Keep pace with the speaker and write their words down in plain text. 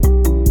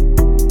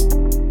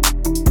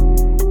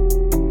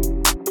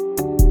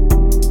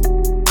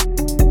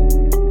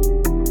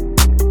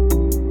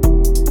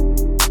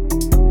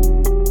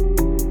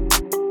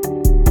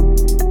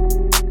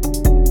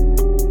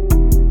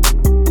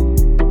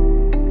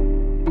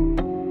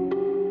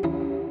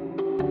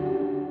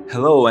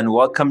Hello, and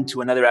welcome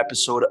to another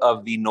episode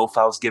of the No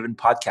Files Given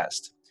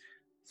podcast.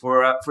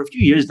 For a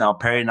few years now,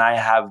 Perry and I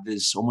have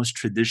this almost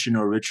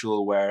traditional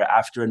ritual where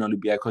after an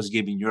Olympiacos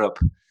game in Europe,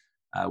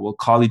 we'll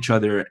call each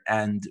other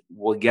and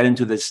we'll get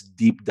into this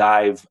deep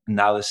dive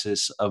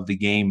analysis of the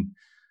game,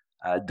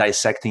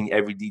 dissecting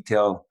every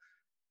detail.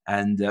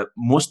 And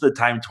most of the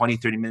time, 20,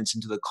 30 minutes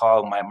into the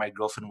call, my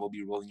girlfriend will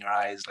be rolling her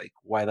eyes like,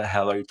 why the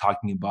hell are you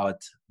talking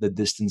about the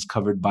distance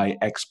covered by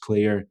X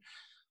player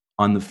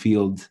on the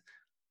field?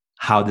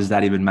 How does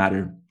that even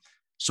matter?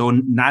 So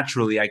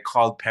naturally, I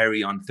called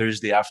Perry on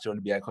Thursday after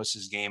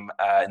Olympiacos' game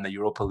in the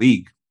Europa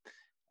League.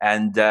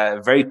 And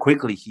very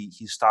quickly,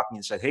 he stopped me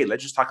and said, hey,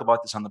 let's just talk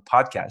about this on the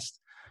podcast.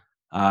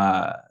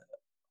 Uh,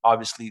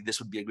 Obviously, this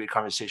would be a great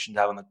conversation to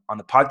have on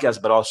the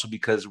podcast, but also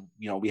because,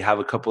 we have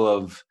a couple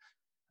of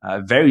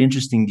very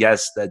interesting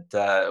guests that,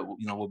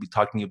 we'll be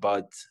talking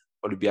about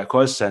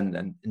Olympiacos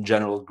and in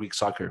general, Greek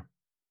soccer.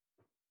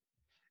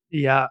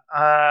 Yeah.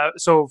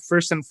 So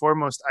first and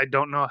foremost, I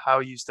don't know how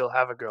you still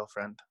have a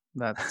girlfriend.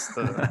 That's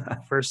the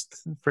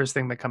first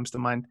thing that comes to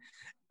mind.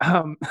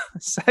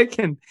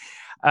 Second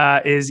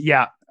is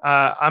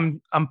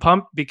I'm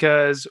pumped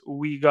because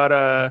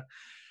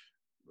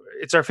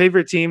it's our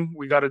favorite team.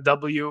 We got a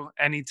W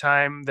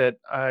anytime that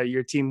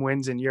your team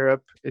wins in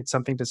Europe. It's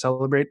something to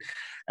celebrate,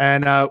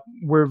 and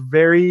we're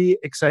very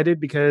excited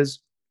because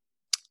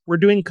we're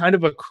doing kind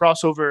of a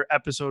crossover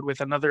episode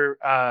with another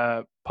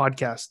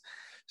podcast.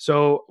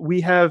 So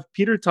we have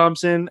Peter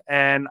Thompson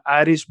and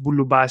Aris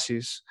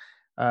Bouloubasis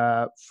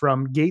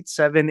from Gate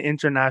 7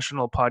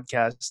 International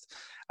Podcast.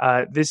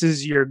 This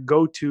is your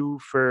go-to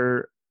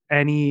for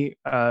any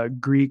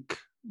Greek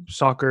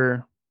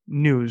soccer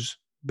news,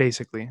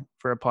 basically,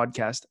 for a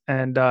podcast.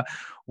 And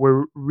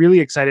we're really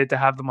excited to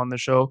have them on the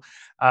show.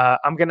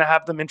 I'm going to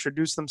have them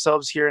introduce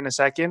themselves here in a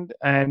second.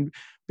 And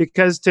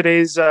because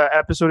today's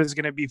episode is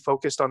going to be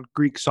focused on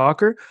Greek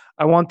soccer,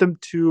 I want them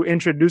to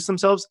introduce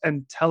themselves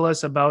and tell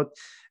us about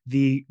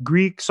the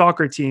Greek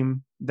soccer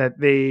team that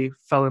they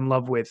fell in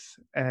love with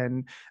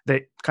and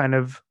that kind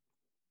of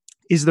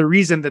is the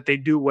reason that they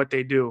do what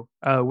they do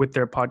with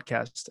their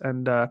podcast.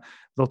 And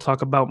they'll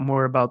talk about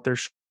more about their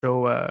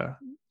show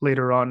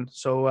later on.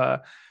 So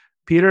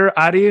Peter,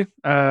 Ari,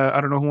 I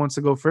don't know who wants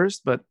to go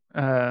first, but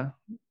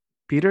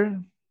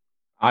Peter?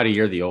 Adi,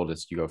 you're the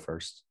oldest. You go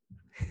first.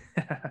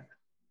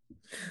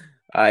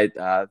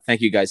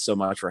 Thank you guys so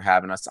much for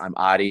having us. I'm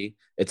Adi.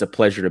 It's a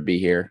pleasure to be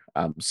here.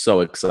 I'm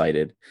so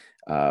excited.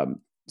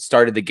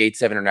 Started the Gate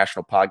 7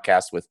 International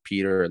Podcast with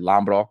Peter and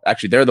Lambro.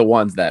 Actually, they're the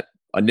ones that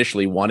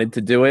initially wanted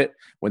to do it.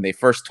 When they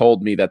first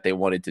told me that they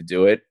wanted to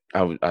do it,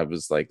 I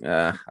was like,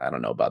 I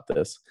don't know about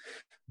this.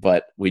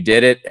 But we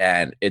did it,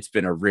 and it's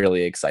been a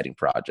really exciting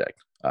project.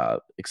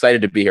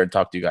 Excited to be here and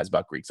talk to you guys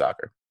about Greek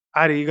soccer.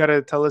 Adi, you got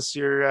to tell us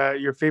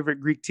your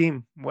favorite Greek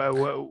team.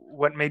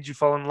 What made you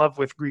fall in love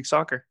with Greek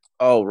soccer?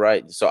 Oh,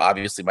 right. So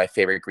obviously my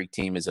favorite Greek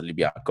team is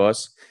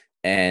Olympiacos.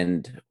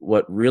 And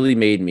what really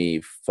made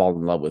me fall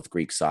in love with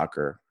Greek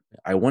soccer,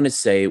 I want to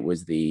say it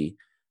was the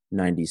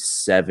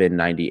 97,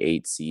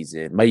 98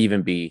 season, might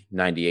even be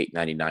 98,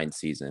 99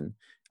 season.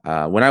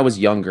 When I was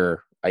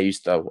younger, I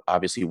used to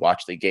obviously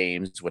watch the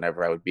games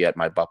whenever I would be at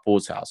my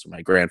bapu's house or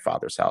my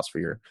grandfather's house for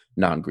your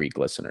non-Greek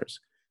listeners.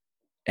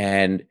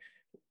 And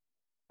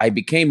I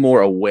became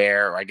more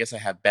aware, or I guess I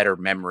have better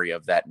memory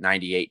of that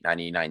 98,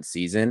 99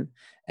 season.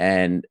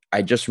 And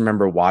I just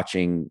remember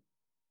watching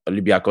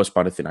Olympiacos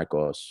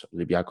Panathinaikos,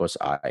 Olympiacos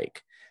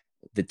AEK.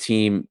 The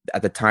team,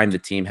 at the time, the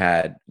team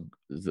had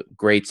the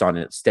greats on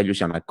it: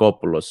 Stelios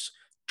Giannakopoulos,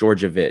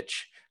 Djordjevic,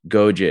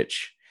 Gogic,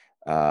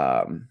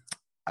 Yorgos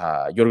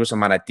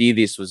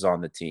Amanatidis was on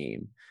the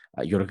team,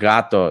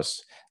 Yorgatos.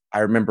 I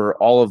remember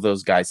all of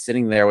those guys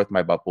sitting there with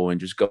my bapu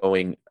and just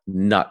going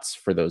nuts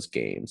for those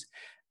games.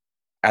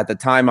 At the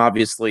time,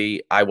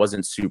 obviously, I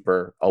wasn't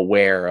super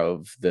aware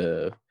of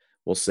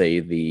we'll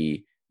say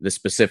the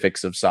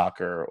specifics of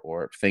soccer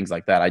or things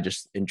like that. I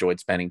just enjoyed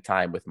spending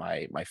time with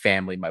my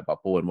family, my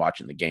bapu, and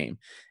watching the game.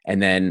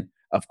 And then,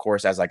 of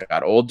course, as I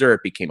got older,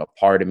 it became a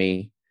part of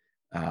me.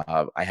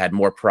 I had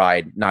more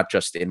pride, not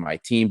just in my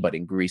team, but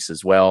in Greece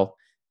as well.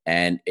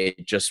 And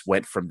it just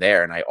went from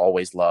there. And I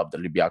always loved the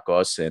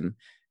Olympiacos. And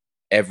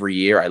every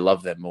year I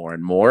love them more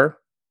and more.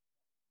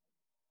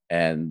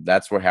 And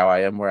that's how I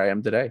am where I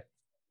am today.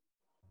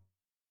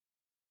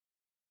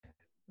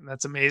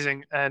 That's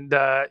amazing. And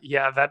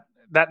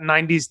that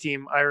 90s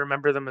team, I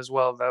remember them as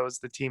well. That was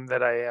the team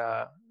that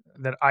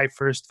I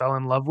first fell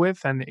in love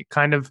with, and it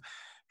kind of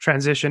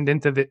transitioned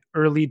into the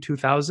early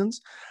 2000s.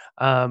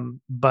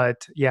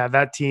 But yeah,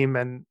 that team,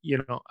 and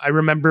I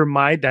remember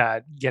my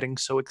dad getting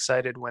so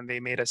excited when they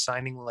made a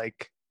signing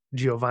like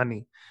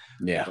Giovanni.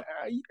 Yeah.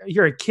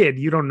 You're a kid,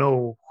 you don't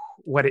know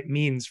what it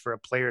means for a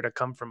player to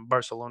come from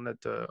Barcelona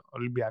to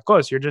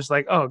Olympiacos. You're just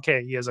like, oh,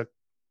 okay, he has a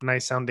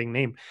nice sounding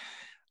name.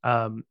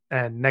 And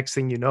next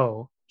thing you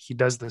know, he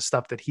does the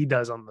stuff that he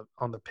does on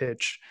the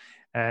pitch.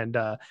 And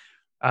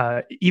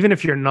even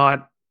if you're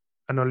not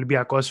an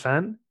Olympiacos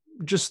fan,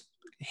 just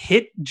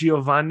hit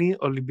Giovanni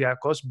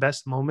Olympiacos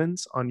best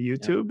moments on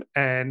YouTube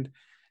and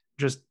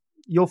just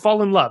you'll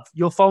fall in love.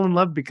 You'll fall in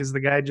love because the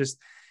guy just,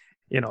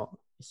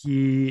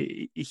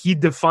 he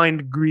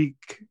defined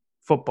Greek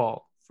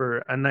football for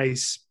a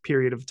nice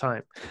period of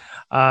time.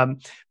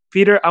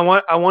 Peter, I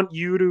want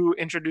you to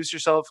introduce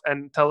yourself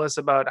and tell us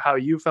about how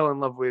you fell in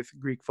love with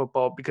Greek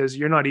football, because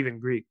you're not even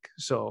Greek.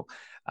 So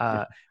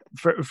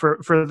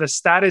for the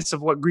status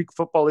of what Greek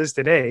football is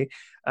today,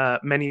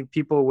 many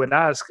people would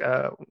ask,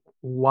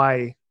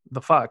 why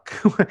the fuck?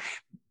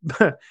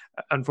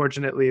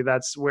 Unfortunately,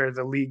 that's where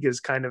the league is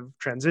kind of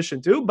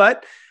transitioned to,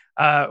 but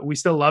we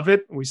still love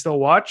it. We still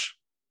watch.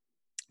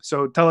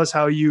 So tell us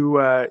how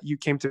you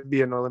came to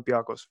be an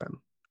Olympiacos fan.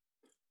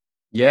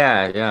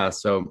 Yeah.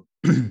 So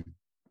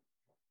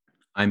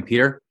I'm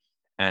Peter,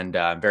 and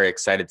I'm very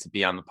excited to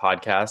be on the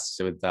podcast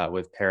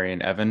with Perry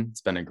and Evan.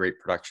 It's been a great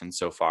production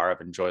so far.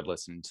 I've enjoyed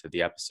listening to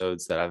the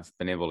episodes that I've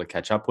been able to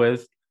catch up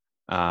with.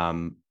 I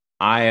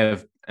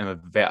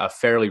am a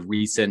fairly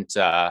recent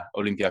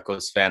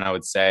Olympiacos fan, I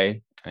would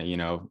say.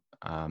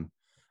 I'm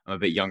a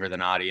bit younger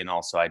than Adi, and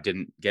also I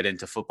didn't get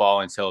into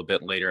football until a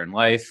bit later in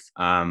life.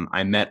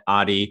 I met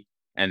Adi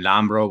and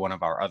Lambro, one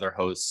of our other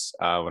hosts,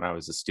 when I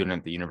was a student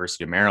at the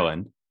University of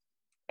Maryland.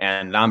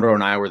 And Lambro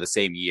and I were the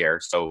same year,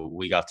 so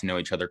we got to know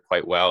each other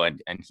quite well.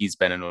 And he's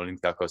been an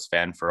Olympiacos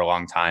fan for a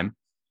long time.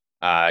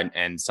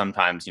 And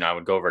sometimes, I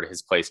would go over to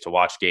his place to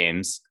watch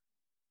games.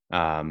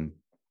 And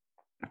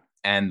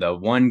the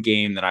one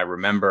game that I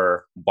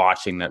remember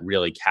watching that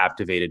really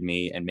captivated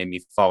me and made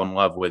me fall in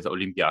love with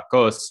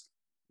Olympiacos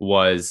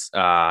was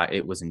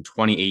it was in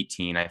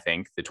 2018, I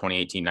think, the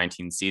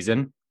 2018-19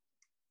 season.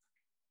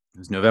 It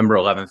was November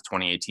 11th,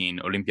 2018,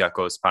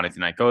 Olympiacos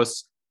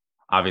Panathinaikos.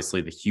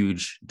 Obviously, the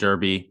huge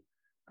derby.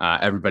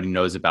 Everybody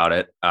knows about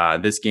it.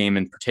 This game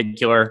in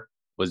particular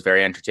was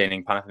very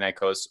entertaining.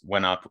 Panathinaikos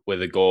went up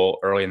with a goal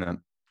early in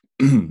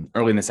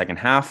the second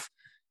half.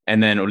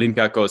 And then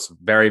Olympiacos,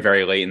 very,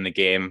 very late in the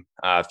game,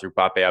 through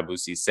Pape Abou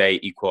Cissé,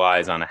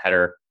 equalized on a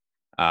header,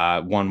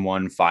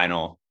 1-1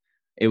 final.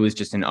 It was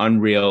just an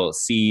unreal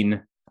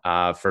scene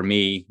for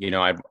me.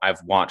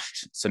 I've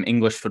watched some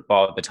English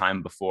football at the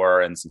time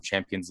before and some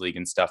Champions League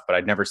and stuff, but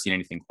I'd never seen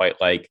anything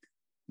quite like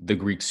the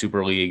Greek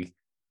Super League.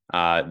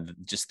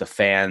 Just the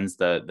fans,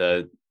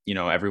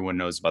 everyone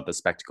knows about the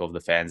spectacle of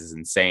the fans is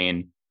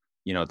insane.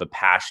 The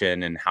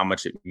passion and how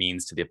much it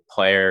means to the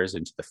players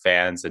and to the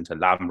fans and to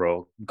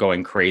Lambro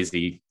going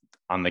crazy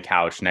on the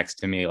couch next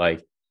to me.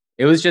 Like,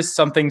 it was just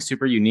something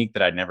super unique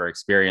that I'd never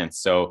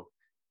experienced. So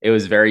it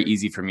was very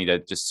easy for me to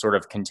just sort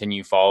of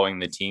continue following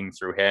the team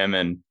through him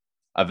and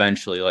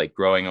eventually like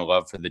growing a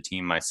love for the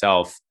team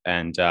myself.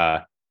 And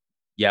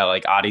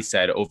like Adi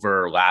said,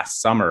 over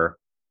last summer,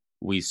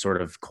 we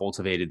sort of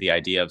cultivated the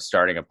idea of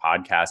starting a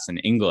podcast in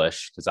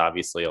English, because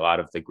obviously a lot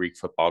of the Greek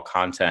football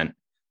content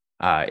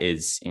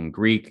is in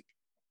Greek,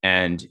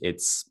 and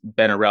it's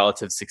been a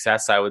relative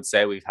success. I would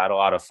say we've had a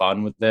lot of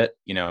fun with it.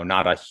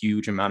 Not a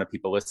huge amount of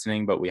people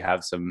listening, but we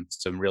have some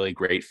really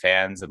great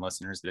fans and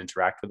listeners that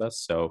interact with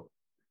us.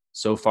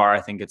 So far,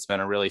 I think it's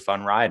been a really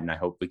fun ride, and I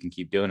hope we can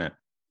keep doing it.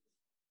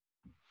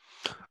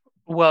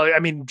 Well, I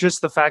mean,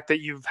 just the fact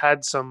that you've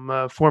had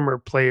some former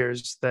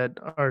players that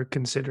are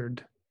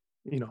considered,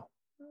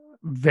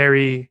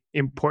 very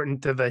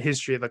important to the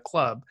history of the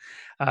club.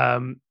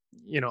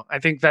 I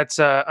think that's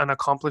an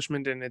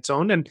accomplishment in its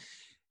own. And,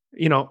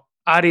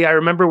 Adi, I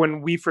remember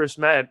when we first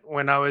met,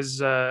 when I was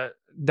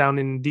down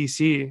in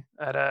DC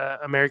at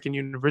American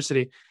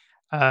University,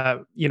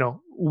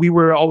 we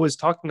were always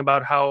talking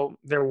about how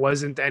there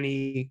wasn't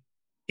any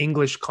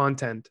English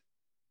content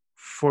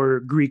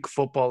for Greek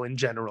football in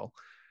general.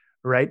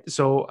 Right.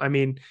 So, I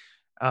mean,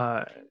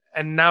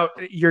 and now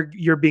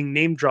you're being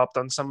name dropped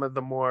on some of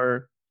the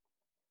more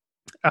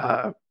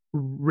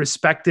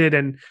respected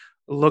and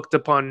looked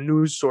upon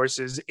news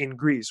sources in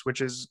Greece,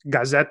 which is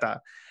Gazeta.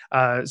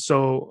 I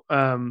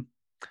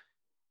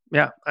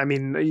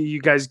mean,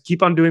 you guys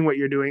keep on doing what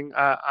you're doing.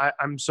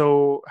 I'm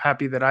so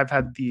happy that I've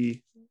had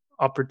the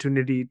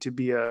opportunity to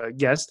be a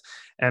guest,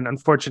 and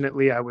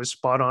unfortunately I was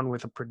spot on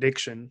with a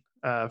prediction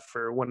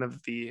for one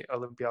of the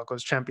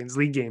Olympiacos Champions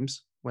League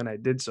games when I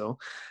did so.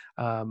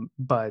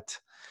 But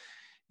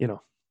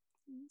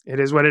it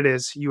is what it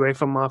is.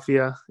 UEFA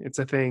Mafia, it's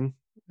a thing.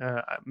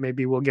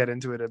 Maybe we'll get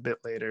into it a bit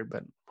later,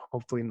 but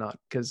hopefully not,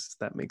 because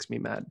that makes me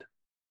mad.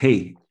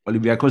 Hey,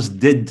 Olympiacos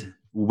did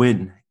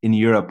win in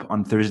Europe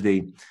on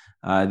Thursday.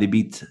 They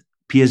beat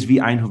PSV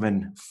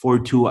Eindhoven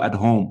 4-2 at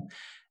home.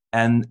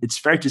 And it's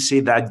fair to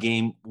say that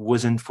game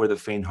wasn't for the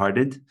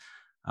faint-hearted.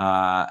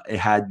 It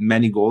had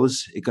many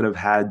goals. It could have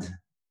had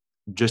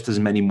just as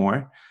many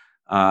more.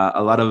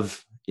 A lot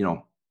of,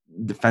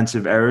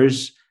 defensive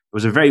errors. It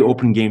was a very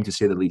open game, to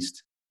say the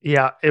least.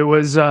 Yeah, it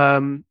was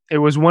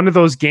one of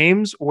those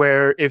games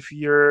where if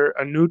you're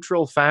a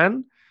neutral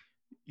fan,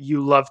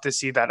 you love to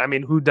see that. I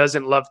mean, who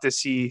doesn't love to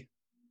see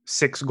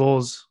 6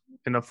 goals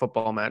in a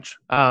football match?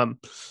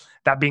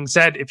 That being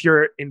said, if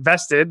you're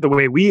invested the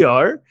way we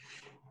are,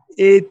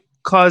 it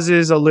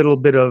causes a little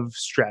bit of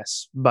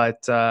stress. But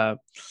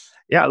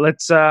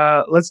let's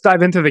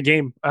dive into the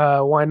game.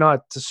 Why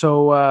not?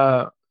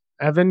 So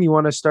Evan, you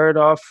want to start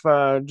off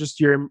just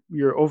your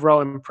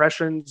overall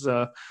impressions,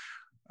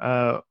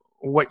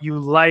 what you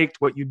liked,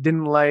 what you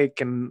didn't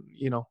like, and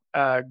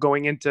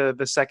going into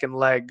the second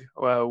leg,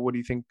 what do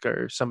you think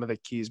are some of the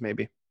keys,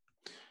 maybe?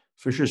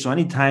 For sure. So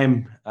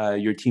anytime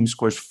your team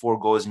scores 4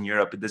 goals in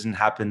Europe, it doesn't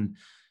happen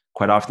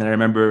quite often. I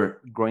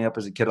remember growing up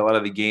as a kid, a lot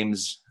of the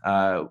games,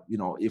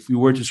 if we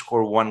were to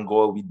score 1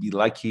 goal, we'd be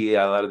lucky.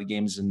 A lot of the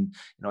games, and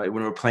when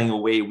we were playing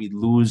away, we'd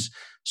lose.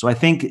 So I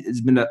think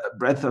it's been a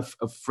breath of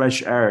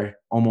fresh air,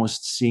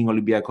 almost seeing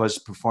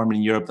Olympiacos perform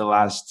in Europe the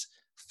last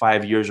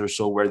 5 years or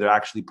so, where they're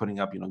actually putting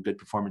up, good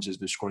performances.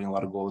 They're scoring a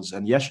lot of goals.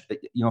 And yes,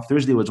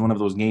 Thursday was one of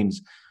those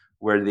games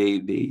where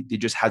they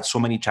just had so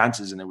many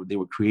chances and they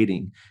were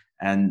creating.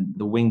 And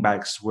the wing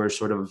backs were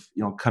sort of,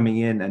 coming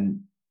in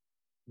and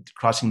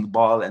crossing the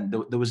ball. And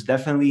there was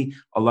definitely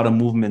a lot of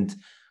movement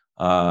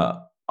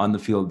on the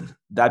field.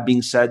 That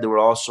being said, there were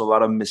also a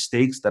lot of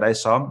mistakes that I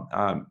saw.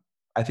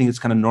 I think it's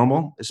kind of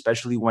normal,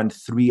 especially when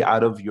 3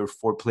 out of your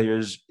 4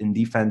 players in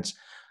defense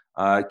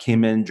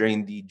came in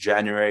during the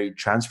January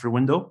transfer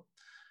window.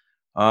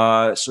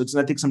 So it's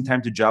going to take some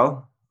time to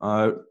gel.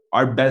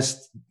 Our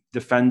best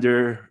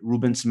defender,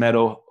 Ruben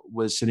Semedo,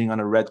 was sitting on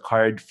a red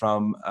card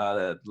from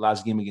the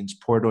last game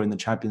against Porto in the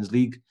Champions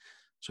League.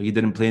 So he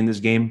didn't play in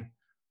this game.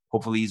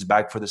 Hopefully he's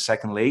back for the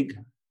second leg.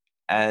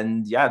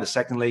 And yeah, the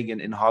second leg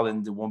in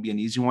Holland, it won't be an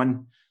easy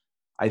one.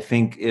 I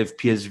think if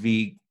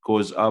PSV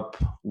goes up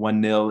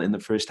 1-0 in the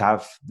first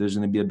half, there's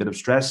going to be a bit of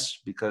stress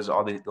because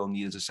all they'll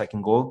need is a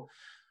second goal,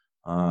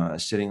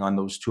 sitting on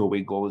those 2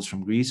 away goals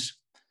from Greece.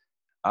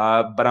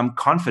 But I'm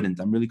confident.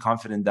 I'm really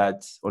confident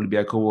that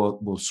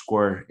Olympiacos will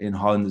score in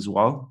Holland as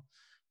well,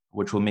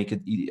 which will make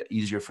it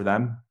easier for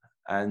them.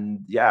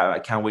 And yeah, I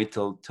can't wait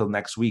till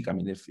next week. I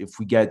mean, if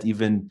we get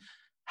even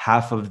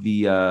half of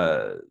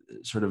the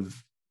sort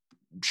of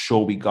show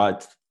we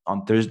got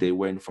on Thursday,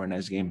 we're in for a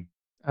nice game.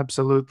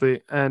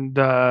 Absolutely. And,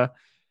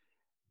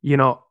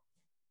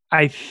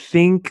 I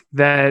think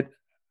that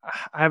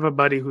I have a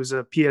buddy who's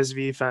a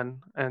PSV fan.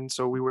 And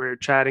so we were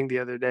chatting the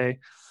other day.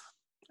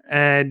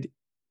 And,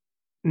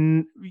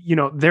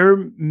 their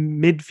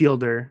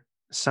midfielder,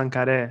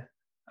 Sankare,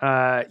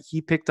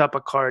 he picked up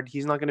a card.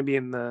 He's not going to be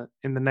in the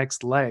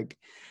next leg.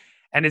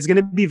 And it's going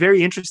to be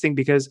very interesting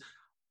because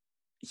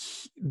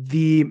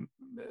the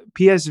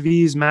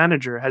PSV's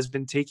manager has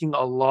been taking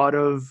a lot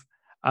of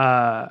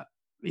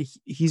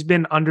he's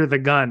been under the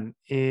gun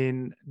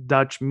in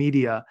Dutch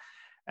media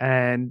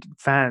and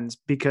fans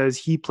because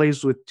he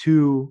plays with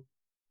 2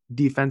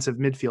 defensive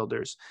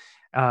midfielders.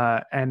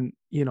 And,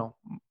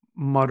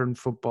 modern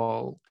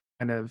football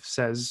kind of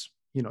says,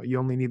 you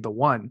only need the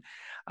one.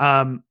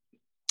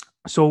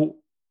 So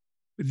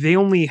they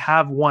only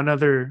have one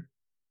other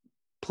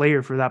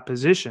player for that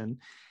position.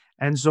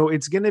 And so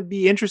it's going to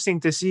be interesting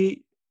to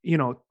see,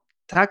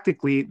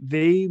 tactically,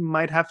 they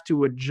might have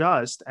to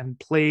adjust and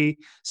play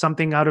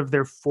something out of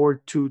their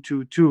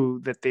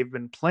 4-2-2-2 that they've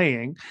been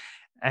playing.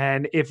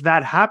 And if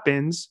that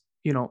happens,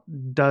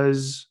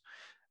 does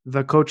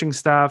the coaching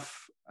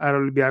staff at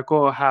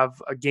Olympiacos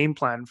have a game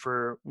plan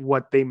for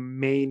what they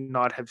may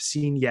not have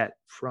seen yet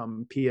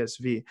from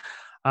PSV?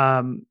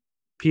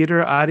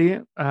 Peter,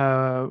 Ari,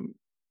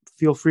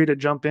 feel free to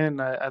jump in.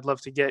 I'd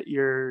love to get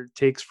your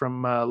takes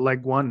from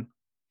leg 1.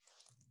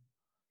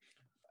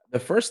 The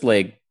first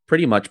leg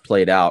pretty much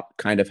played out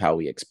kind of how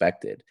we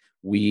expected.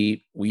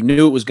 We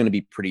knew it was going to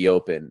be pretty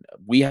open.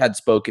 We had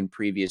spoken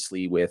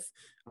previously with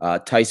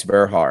Thijs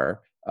Verhaar,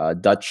 a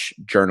Dutch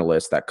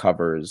journalist that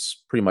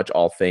covers pretty much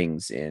all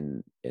things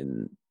in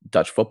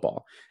Dutch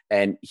football.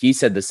 And he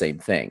said the same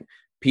thing.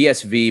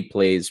 PSV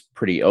plays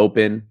pretty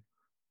open.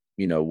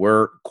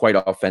 We're quite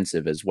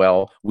offensive as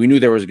well. We knew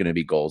there was going to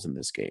be goals in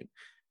this game.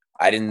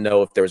 I didn't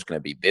know if there was going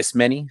to be this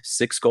many,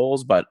 6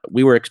 goals, but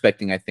we were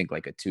expecting, I think,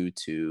 like a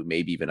 2-2,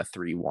 maybe even a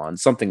 3-1,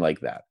 something like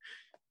that.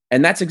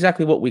 And that's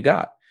exactly what we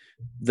got.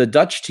 The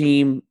Dutch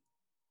team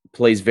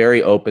plays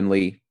very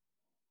openly,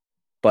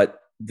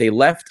 but they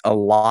left a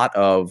lot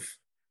of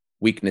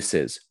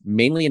weaknesses,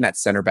 mainly in that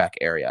center back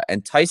area.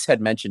 And Thijs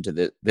had mentioned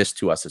this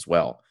to us as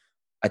well.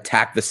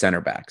 Attack the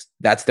center backs.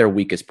 That's their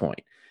weakest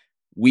point.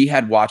 We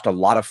had watched a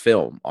lot of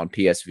film on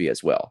PSV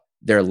as well.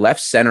 Their left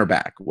center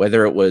back,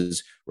 whether it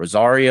was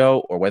Rosario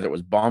or whether it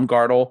was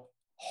Baumgartel,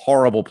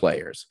 horrible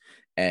players.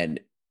 And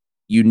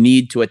you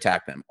need to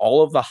attack them.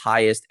 All of the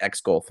highest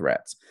X-goal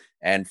threats.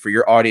 And for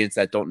your audience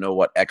that don't know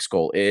what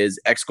X-goal is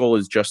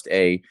just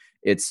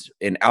it's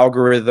an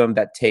algorithm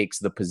that takes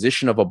the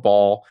position of a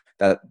ball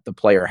that the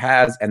player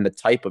has and the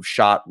type of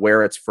shot,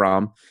 where it's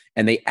from,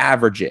 and they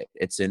average it.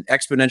 It's an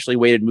exponentially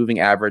weighted moving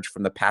average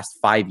from the past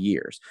 5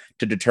 years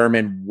to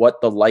determine what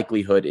the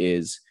likelihood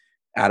is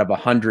out of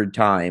 100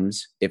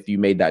 times if you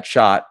made that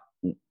shot,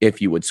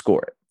 if you would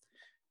score it.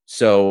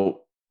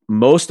 So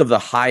most of the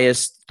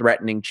highest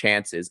threatening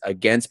chances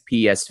against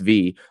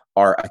PSV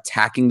are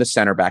attacking the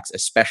center backs,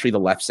 especially the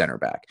left center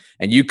back.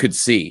 And you could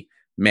see,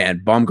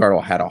 man,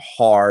 Baumgartel had a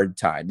hard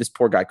time. This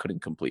poor guy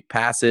couldn't complete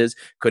passes,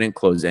 couldn't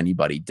close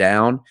anybody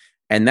down.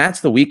 And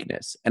that's the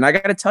weakness. And I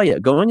got to tell you,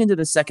 going into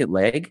the second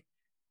leg,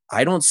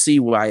 I don't see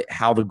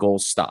how the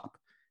goals stop.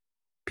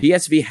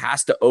 PSV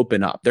has to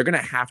open up. They're going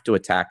to have to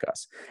attack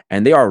us,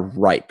 and they are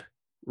ripe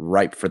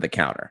for the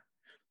counter.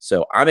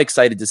 So I'm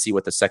excited to see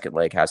what the second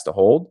leg has to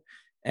hold,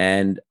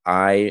 and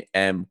I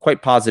am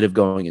quite positive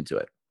going into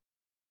it.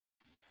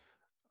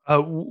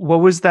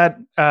 What was that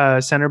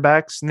center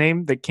back's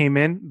name that came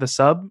in, the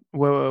sub?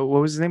 What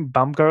was his name?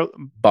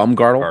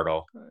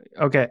 Baumgartel.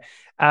 Okay.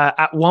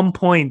 At one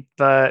point,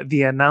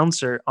 the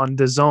announcer on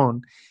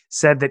DAZN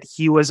said that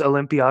he was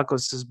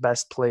Olympiacos'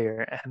 best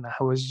player, and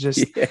I was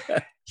just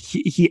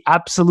he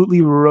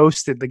absolutely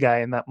roasted the guy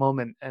in that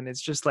moment, and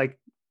it's just like,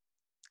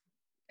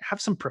 have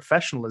some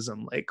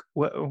professionalism. Like,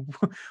 what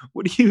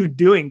are you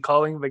doing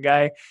calling the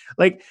guy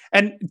like?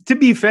 And to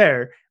be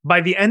fair,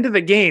 by the end of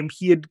the game,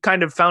 he had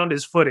kind of found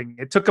his footing.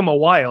 It took him a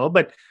while,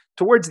 but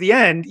towards the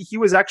end, he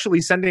was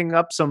actually sending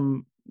up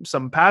some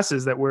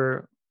passes that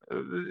were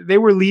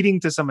leading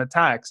to some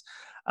attacks.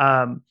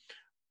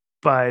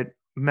 But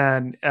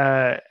man,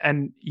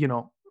 and you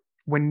know,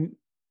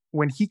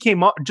 when he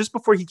came on, just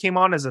before he came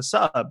on as a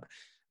sub,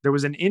 there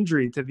was an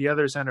injury to the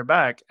other center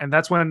back, and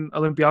that's when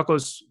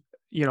Olympiacos,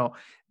 you know,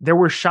 there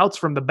were shouts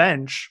from the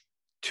bench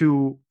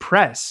to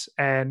press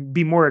and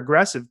be more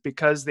aggressive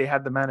because they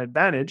had the man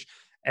advantage,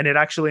 and it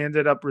actually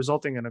ended up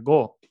resulting in a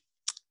goal.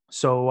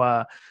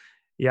 So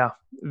yeah,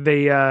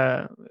 they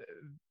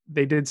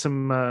did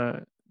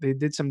some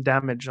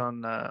damage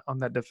on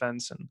that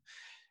defense,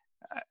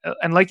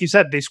 and like you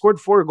said, they scored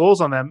 4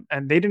 goals on them,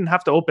 and they didn't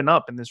have to open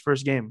up in this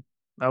first game.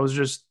 That was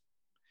just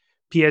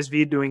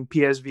PSV doing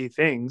PSV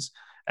things.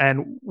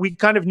 And we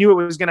kind of knew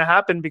it was going to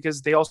happen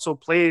because they also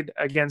played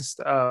against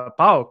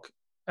PAOK,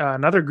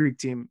 another Greek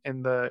team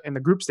in the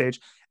group stage,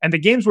 and the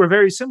games were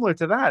very similar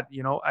to that.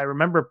 You know, I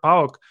remember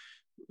PAOK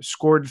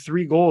scored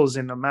 3 goals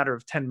in a matter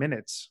of 10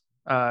 minutes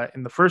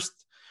in the first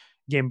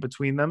game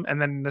between them,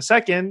 and then in the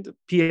second,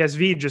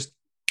 PSV just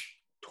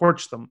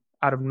torched them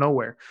out of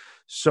nowhere.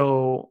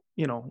 So,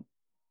 you know,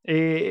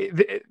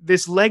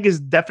 this leg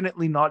is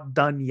definitely not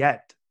done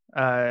yet,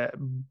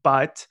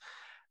 but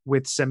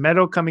with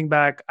Semedo coming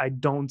back, I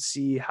don't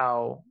see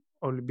how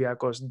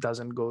Olympiacos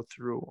doesn't go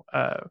through.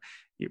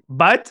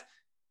 But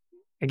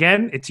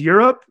again, it's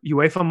Europe.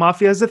 UEFA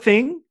Mafia is a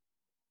thing.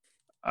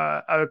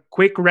 A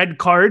quick red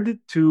card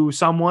to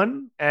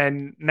someone,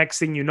 and next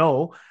thing you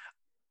know,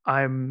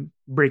 I'm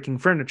breaking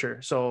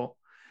furniture. So,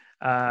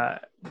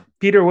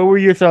 Peter, what were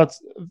your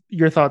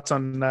thoughts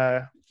on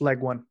leg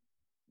 1?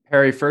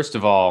 Harry, first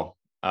of all,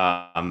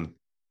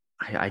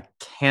 I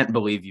can't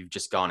believe you've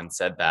just gone and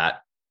said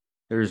that.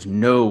 There's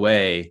no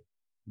way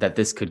that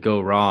this could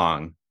go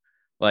wrong.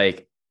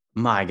 Like,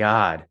 my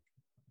God.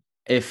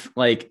 If,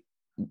 like,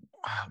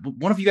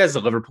 one of you guys is a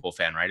Liverpool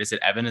fan, right? Is it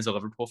Evan is a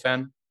Liverpool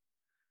fan?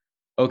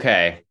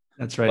 Okay.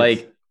 That's right.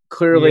 Like,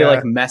 clearly,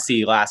 like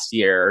Messi last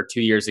year or 2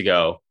 years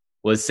ago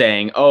was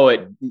saying, oh,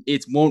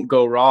 it won't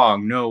go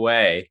wrong. No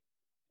way.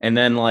 And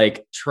then,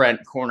 like,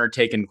 Trent corner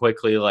taken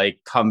quickly, like,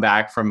 come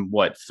back from,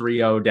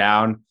 3-0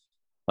 down.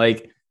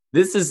 Like,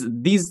 this is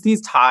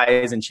these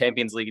ties in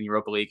Champions League and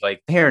Europa League,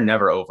 like, they are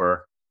never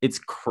over. It's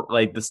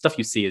like the stuff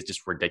you see is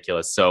just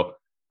ridiculous. So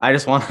I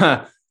just want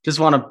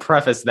to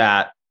preface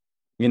that,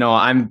 you know,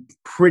 I'm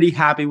pretty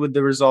happy with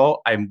the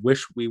result. I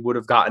wish we would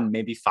have gotten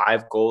maybe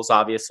 5 goals.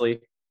 Obviously,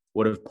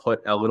 would have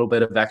put a little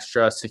bit of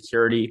extra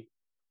security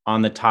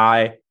on the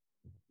tie,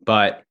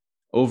 but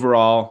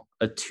overall,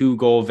 a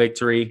 2-goal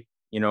victory.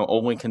 You know,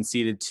 only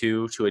conceded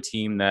 2 to a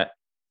team that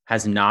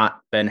has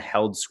not been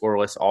held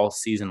scoreless all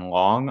season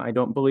long, I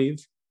don't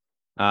believe.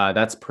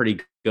 That's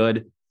pretty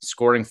good.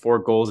 Scoring 4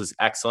 goals is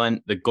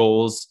excellent. The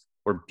goals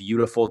were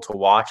beautiful to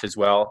watch as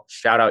well.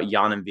 Shout out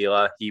Jan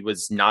Villa. He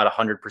was not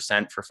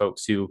 100% for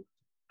folks who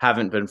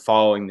haven't been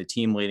following the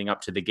team leading up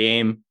to the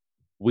game.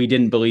 We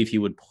didn't believe he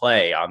would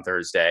play on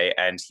Thursday,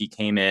 and he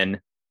came in,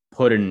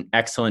 put an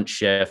excellent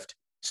shift,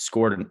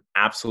 scored an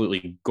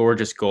absolutely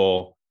gorgeous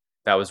goal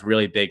that was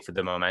really big for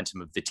the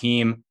momentum of the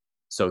team.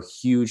 So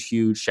huge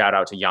shout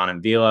out to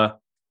Jan Villa.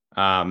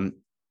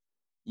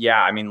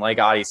 Yeah, I mean, like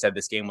Adi said,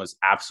 this game was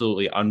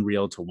absolutely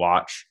unreal to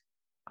watch.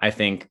 I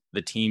think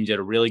the team did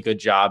a really good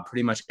job.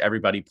 Pretty much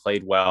everybody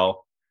played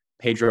well.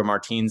 Pedro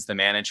Martins, the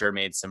manager,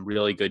 made some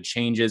really good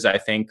changes, I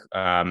think.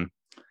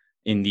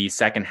 In the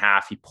second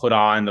half, he put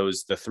on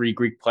the 3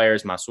 Greek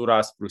players,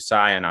 Masouras,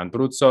 Brousai, and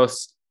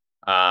Androutsos,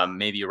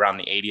 maybe around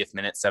the 80th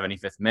minute,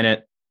 75th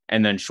minute.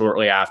 And then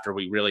shortly after,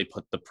 we really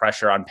put the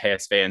pressure on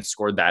PSV and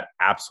scored that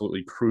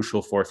absolutely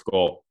crucial 4th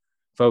goal.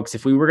 Folks,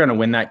 if we were going to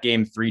win that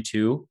game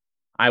 3-2,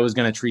 I was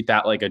going to treat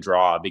that like a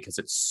draw because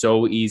it's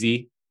so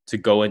easy to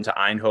go into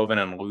Eindhoven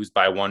and lose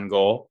by 1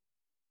 goal.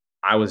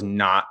 I was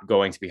not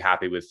going to be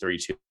happy with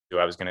 3-2.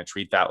 I was going to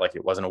treat that like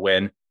it wasn't a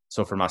win.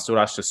 So for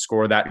Masouras to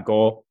score that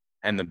goal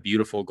and the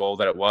beautiful goal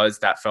that it was,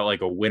 that felt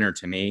like a winner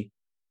to me.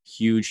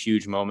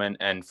 Huge moment.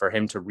 And for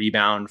him to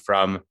rebound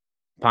from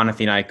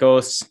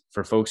Panathinaikos,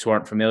 for folks who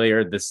aren't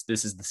familiar, this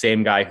is the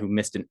same guy who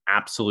missed an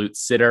absolute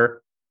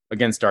sitter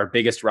against our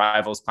biggest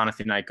rivals,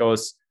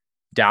 Panathinaikos,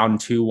 down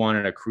 2-1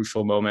 at a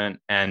crucial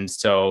moment. And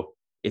so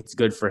it's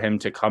good for him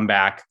to come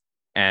back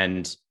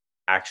and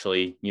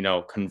actually,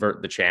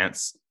 convert the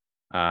chance.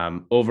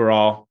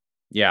 Overall,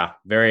 yeah,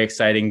 very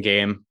exciting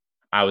game.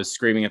 I was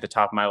screaming at the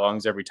top of my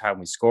lungs every time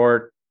we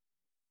scored.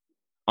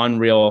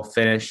 Unreal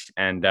finish,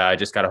 and I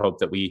just got to hope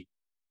that we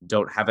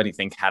don't have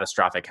anything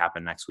catastrophic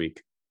happen next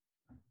week.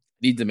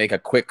 Need to make a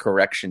quick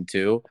correction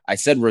too. I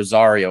said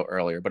Rosario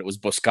earlier, but it was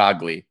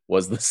Boscagli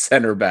was the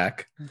center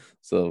back.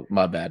 So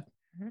my bad.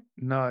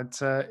 No,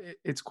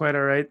 it's quite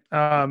all right.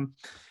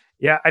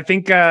 Yeah, I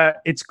think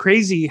it's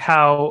crazy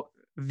how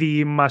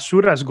the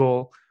Masuras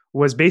goal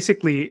was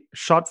basically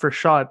shot for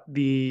shot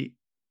the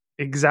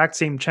exact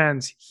same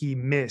chance he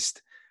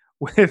missed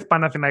with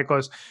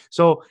Panathinaikos.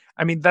 So,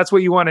 I mean, that's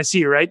what you want to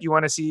see, right? You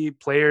want to see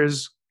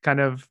players kind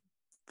of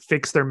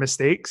fix their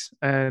mistakes,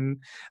 and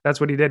that's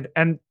what he did.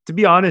 And to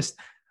be honest,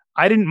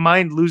 I didn't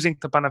mind losing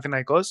to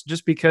Panathinaikos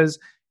just because,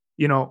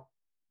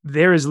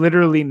 there is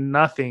literally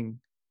nothing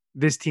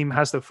this team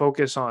has to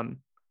focus on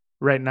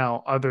right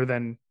now other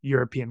than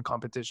European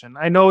competition.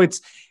 I know it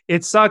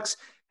sucks.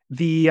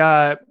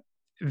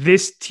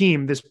 This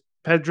team, this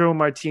Pedro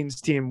Martins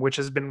team, which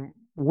has been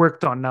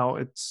worked on now,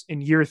 it's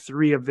in year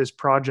 3 of this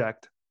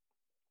project.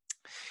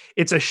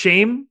 It's a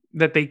shame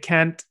that they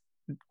can't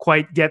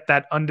quite get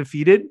that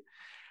undefeated.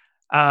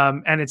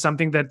 And it's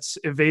something that's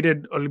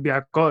evaded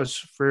Olympiacos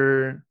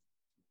for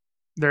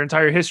their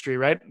entire history,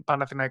 right?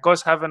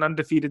 Panathinaikos have an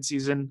undefeated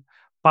season.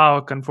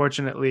 PAOK,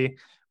 unfortunately,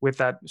 with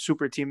that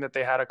super team that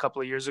they had a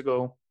couple of years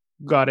ago,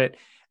 got it.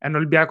 And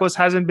Olympiacos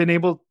hasn't been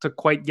able to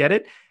quite get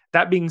it.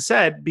 That being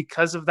said,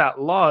 because of that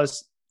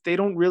loss, they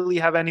don't really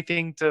have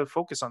anything to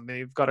focus on.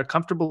 They've got a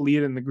comfortable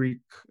lead in the Greek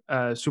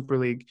Super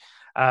League.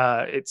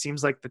 It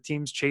seems like the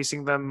teams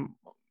chasing them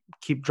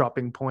keep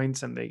dropping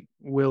points, and they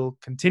will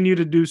continue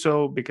to do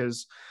so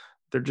because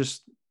they're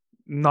just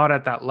not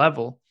at that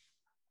level.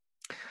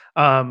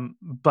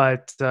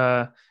 But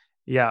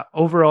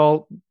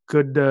overall,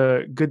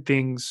 good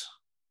things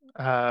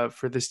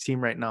for this team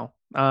right now.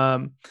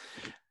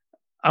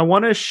 I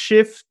want to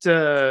shift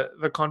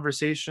the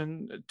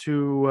conversation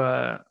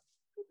to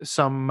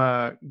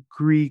some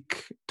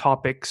Greek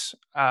topics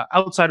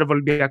outside of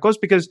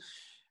Olympiacos, because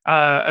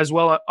as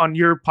well on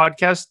your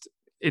podcast,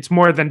 it's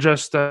more than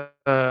just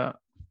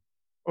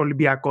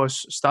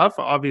Olympiacos stuff.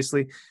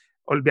 Obviously,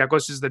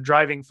 Olympiacos is the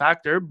driving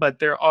factor, but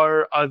there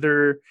are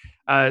other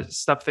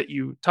stuff that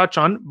you touch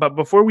on. But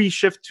before we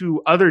shift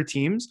to other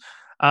teams,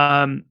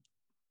 about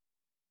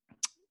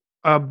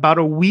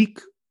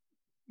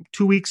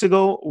 2 weeks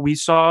ago, we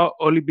saw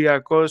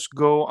Olympiacos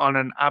go on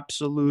an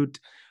absolute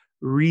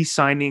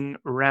re-signing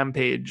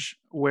rampage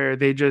where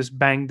they just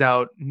banged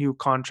out new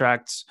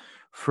contracts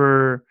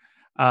for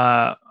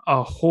a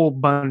whole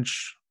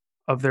bunch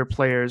of their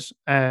players.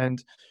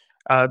 And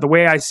the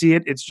way I see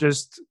it, it's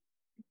just,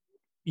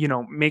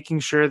 making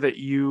sure that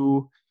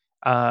you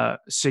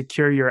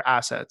secure your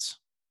assets,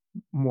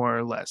 more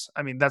or less.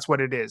 I mean, that's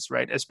what it is,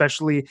 right?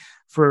 Especially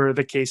for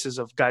the cases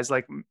of guys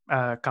like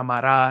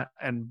Camara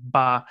and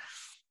Ba.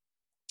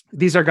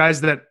 These are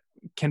guys that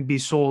can be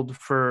sold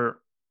for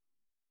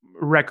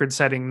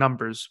record-setting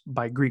numbers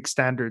by Greek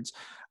standards.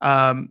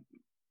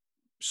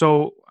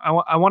 So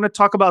I want to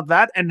talk about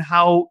that and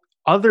how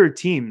other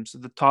teams,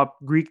 the top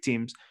Greek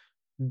teams,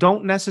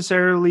 don't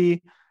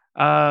necessarily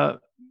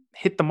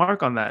hit the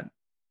mark on that.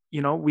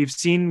 We've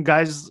seen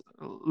guys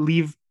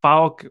leave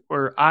PAOK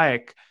or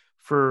AEK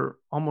for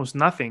almost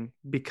nothing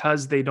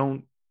because they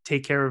don't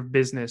take care of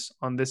business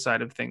on this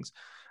side of things.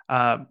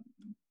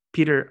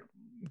 Peter,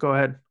 go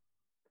ahead.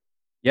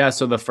 Yeah,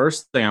 so the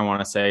first thing I want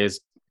to say is,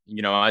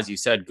 as you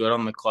said, good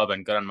on the club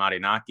and good on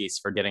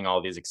Marinakis for getting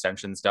all these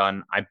extensions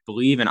done. I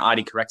believe, and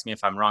Adi, correct me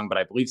if I'm wrong, but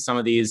I believe some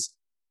of these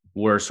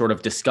were sort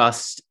of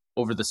discussed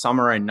over the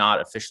summer and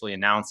not officially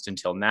announced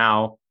until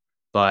now.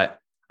 But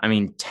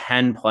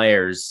 10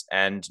 players,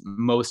 and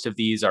most of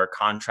these are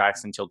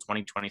contracts until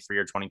 2023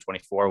 or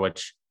 2024,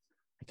 which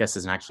I guess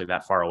isn't actually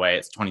that far away.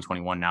 It's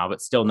 2021 now,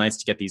 but still nice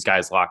to get these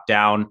guys locked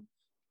down.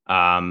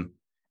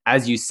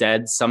 As you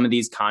said, some of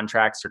these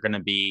contracts are going to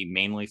be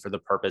mainly for the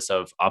purpose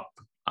of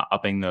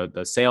upping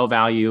the sale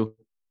value.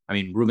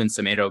 Ruben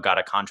Semedo got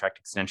a contract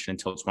extension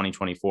until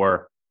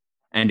 2024,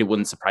 and it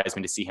wouldn't surprise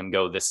me to see him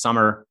go this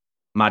summer.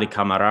 Mari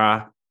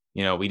Camara,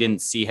 we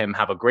didn't see him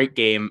have a great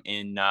game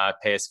in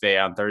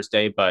PSV on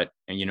Thursday, but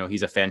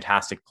he's a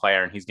fantastic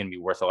player and he's going to be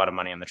worth a lot of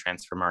money on the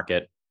transfer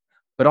market.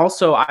 But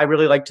also, I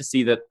really like to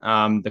see that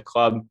the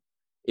club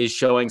is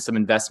showing some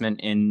investment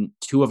in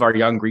 2 of our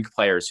young Greek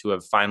players who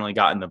have finally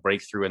gotten the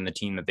breakthrough in the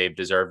team that they've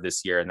deserved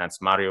this year, and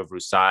that's Mario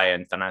Vrousai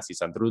and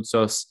Thanasis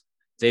Androutsos.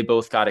 They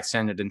both got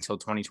extended until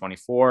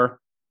 2024,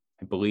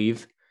 I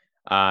believe.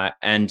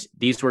 And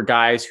these were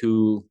guys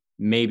who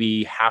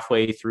maybe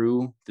halfway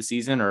through the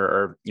season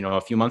or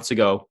a few months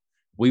ago,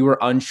 we were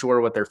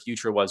unsure what their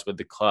future was with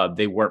the club.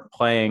 They weren't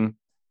playing.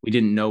 We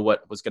didn't know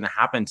what was going to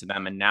happen to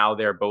them. And now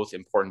they're both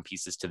important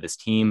pieces to this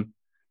team.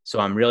 So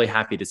I'm really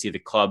happy to see the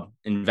club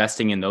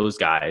investing in those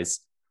guys.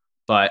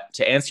 But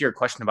to answer your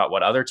question about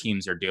what other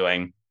teams are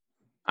doing,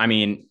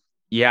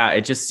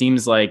 it just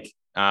seems like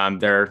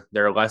they're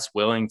less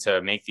willing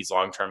to make these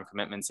long-term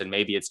commitments. And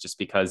maybe it's just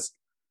because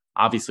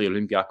Obviously,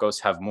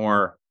 Olympiacos have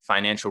more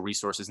financial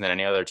resources than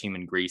any other team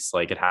in Greece,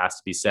 like it has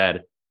to be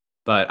said.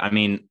 But I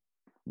mean,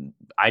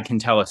 I can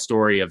tell a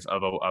story of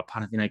a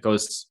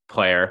Panathinaikos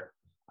player,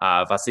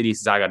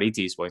 Vasilis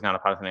Zagaritis. Well, he's not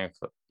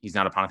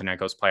a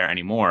Panathinaikos player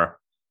anymore.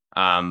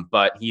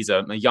 But he's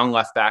a young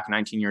left back,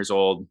 19 years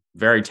old,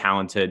 very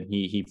talented.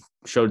 He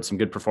showed some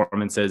good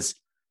performances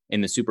in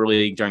the Super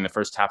League during the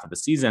first half of the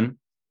season.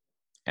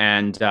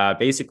 And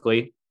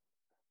basically,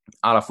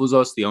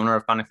 Alafouzos, the owner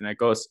of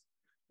Panathinaikos,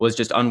 was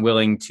just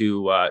unwilling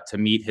to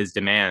meet his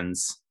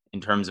demands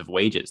in terms of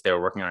wages. They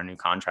were working on a new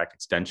contract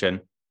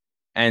extension.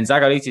 And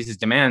Zagaritis'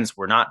 demands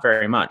were not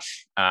very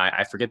much.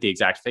 I forget the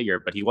exact figure,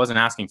 but he wasn't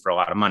asking for a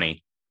lot of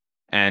money.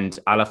 And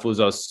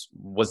Alafouzos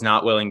was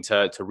not willing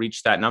to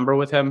reach that number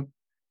with him.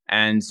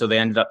 And so they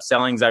ended up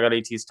selling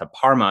Zagaritis to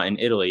Parma in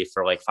Italy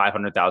for like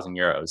 500,000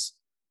 euros.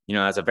 You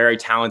know, as a very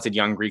talented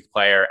young Greek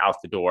player out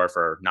the door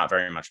for not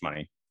very much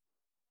money.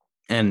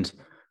 And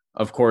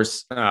of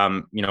course,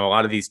 you know, a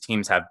lot of these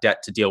teams have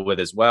debt to deal with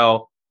as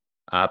well.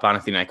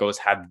 Panathinaikos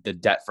had the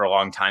debt for a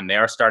long time. They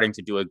are starting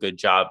to do a good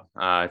job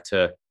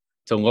to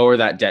lower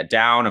that debt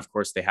down. Of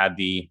course, they had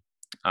the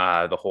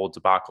whole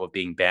debacle of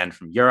being banned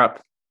from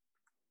Europe.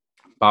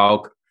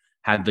 PAOK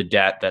had the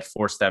debt that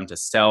forced them to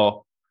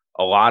sell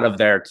a lot of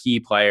their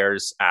key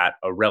players at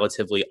a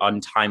relatively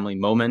untimely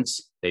moment.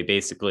 They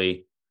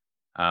basically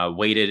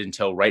waited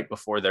until right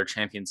before their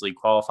Champions League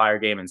qualifier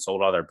game and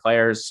sold all their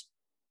players.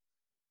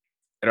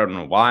 I don't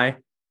know why.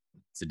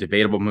 It's a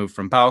debatable move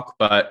from PAOK,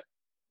 but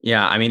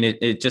yeah, I mean,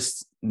 it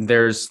just,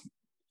 there's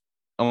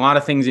a lot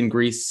of things in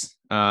Greece.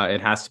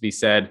 It has to be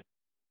said,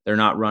 they're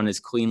not run as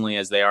cleanly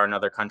as they are in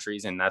other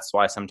countries. And that's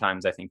why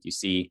sometimes I think you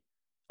see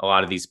a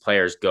lot of these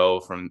players go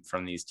from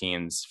these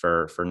teams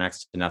for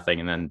next to nothing,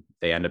 and then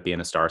they end up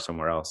being a star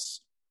somewhere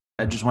else.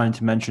 I just wanted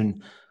to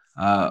mention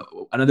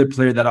another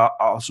player that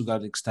also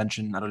got an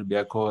extension at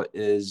Olympiacos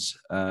is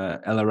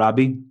El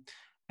Arabi.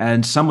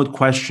 And some would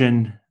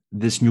question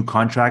this new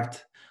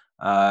contract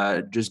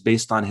just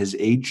based on his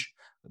age.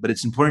 But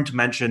it's important to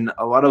mention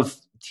a lot of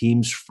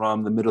teams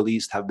from the Middle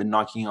East have been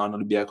knocking on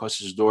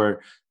Olympiacos'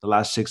 door the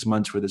last 6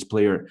 months for this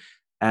player.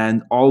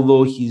 And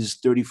although he's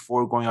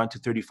 34, going on to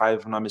 35,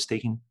 if I'm not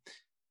mistaken,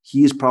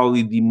 he is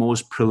probably the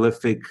most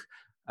prolific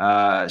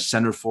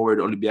center forward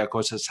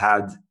Olympiacos has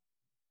had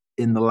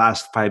in the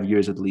last 5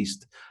 years at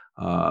least.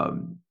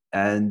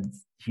 And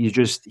he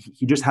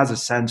just has a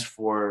sense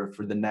for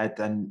the net,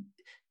 and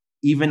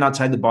even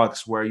outside the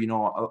box, where, you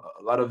know,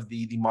 a lot of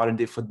the modern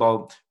day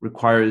football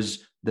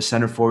requires the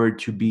center forward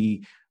to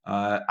be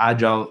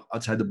agile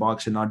outside the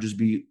box and not just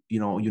be, you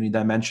know,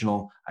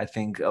 unidimensional. I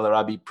think El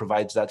Arabi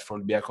provides that for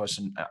Olympiacos,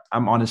 and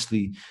I'm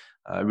honestly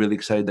really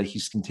excited that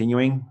he's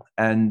continuing.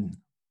 And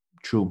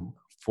true,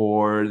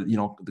 for, you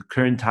know, the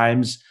current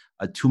times,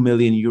 a €2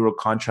 million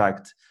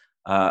contract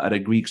at a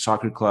Greek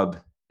soccer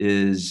club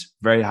is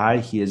very high.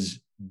 He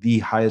is the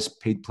highest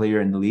paid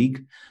player in the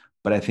league,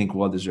 but I think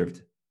well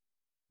deserved.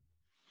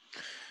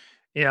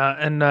 Yeah,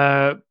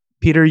 and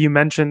Peter, you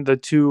mentioned the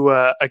two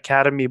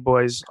academy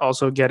boys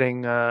also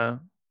getting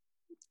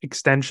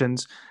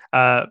extensions.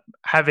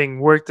 Having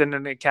worked in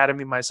an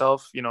academy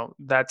myself, you know,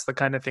 that's the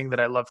kind of thing that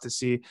I love to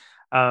see.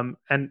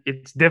 And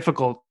it's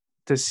difficult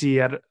to see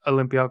at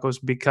Olympiacos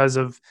because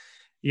of,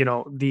 you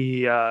know,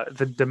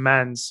 the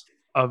demands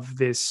of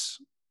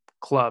this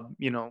club.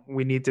 You know,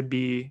 we need to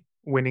be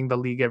winning the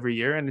league every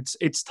year, and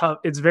it's tough.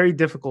 It's very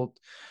difficult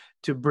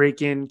to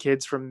break in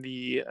kids from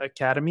the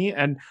academy.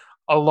 And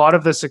a lot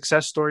of the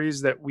success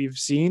stories that we've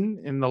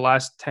seen in the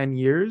last 10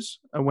 years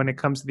when it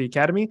comes to the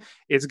academy,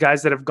 it's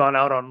guys that have gone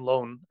out on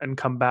loan and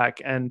come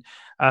back. And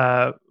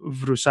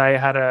Vrusai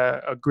had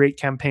a great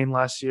campaign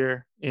last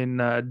year in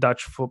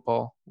Dutch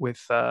football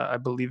with, I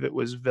believe it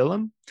was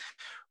Willem,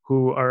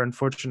 who are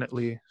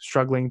unfortunately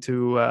struggling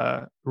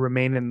to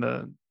remain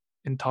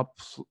in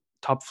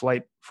top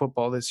flight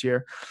football this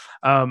year.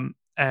 And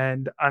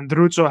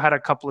Andrutso had a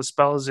couple of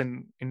spells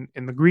in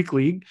the Greek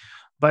league.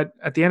 But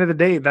at the end of the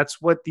day,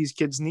 that's what these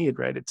kids need,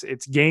 right?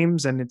 It's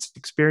games and it's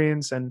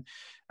experience. And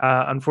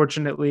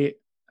unfortunately,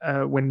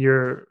 when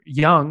you're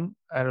young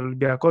at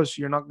Olympiacos,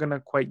 you're not going to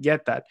quite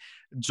get that.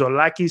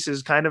 Zolakis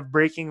is kind of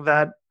breaking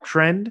that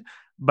trend,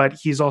 but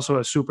he's also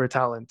a super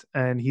talent.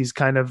 And he's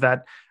kind of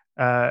that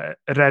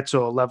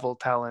Rezzo level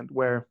talent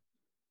where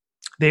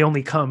they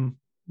only come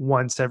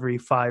once every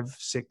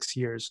 5-6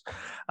 years.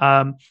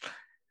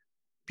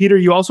 Peter,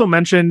 you also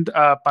mentioned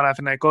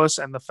Panathinaikos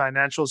and the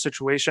financial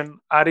situation.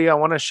 Ari, I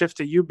want to shift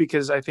to you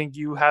because I think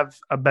you have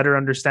a better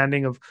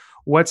understanding of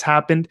what's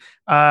happened.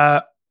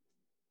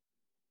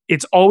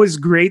 It's always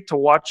great to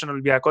watch an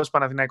Olympiacos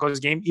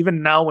Panathinaikos game,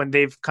 even now when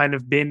they've kind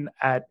of been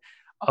at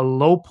a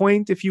low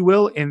point, if you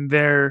will, in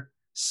their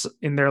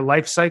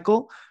life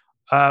cycle.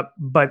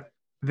 But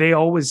they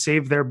always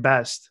save their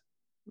best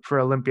for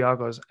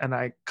Olympiacos, and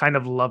I kind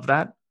of love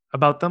that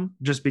about them,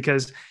 just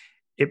because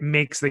it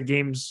makes the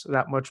games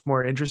that much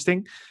more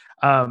interesting.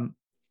 Tell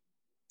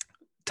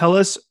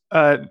us,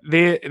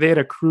 they had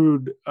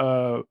accrued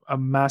a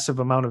massive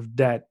amount of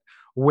debt.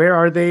 Where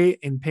are they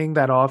in paying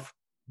that off?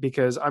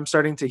 Because I'm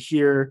starting to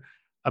hear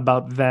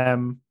about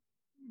them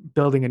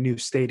building a new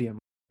stadium.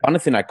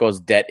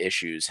 Panathinaikos' debt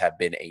issues have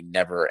been a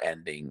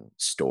never-ending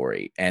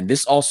story. And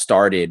this all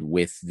started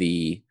with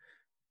the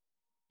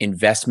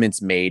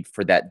investments made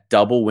for that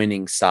double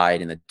winning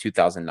side in the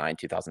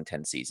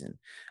 2009-2010 season.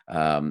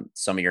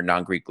 Some of your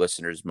non-Greek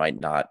listeners might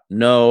not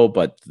know,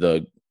 but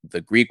the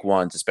Greek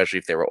ones, especially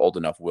if they were old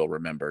enough, will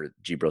remember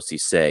Djibril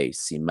Cissé,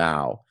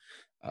 Simao,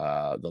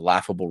 the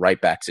laughable right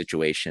back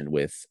situation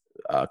with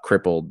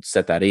crippled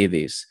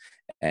Setaridis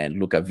and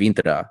Luka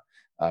Vintra,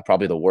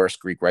 probably the worst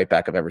Greek right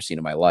back I've ever seen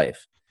in my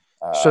life.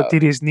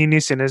 Sotiris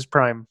Ninis in his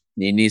prime.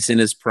 Ninis in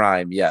his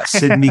prime, yes.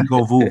 Sidney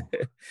Govou.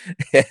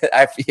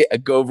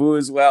 Govou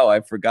as well.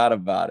 I forgot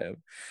about him.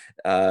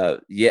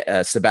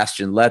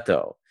 Sebastian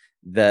Leto.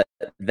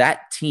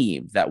 That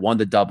team that won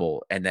the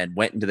double and then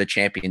went into the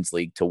Champions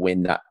League to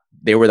win.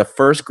 They were the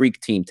first Greek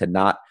team to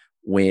not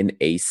win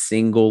a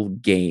single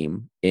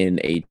game in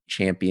a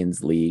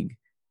Champions League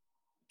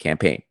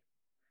campaign.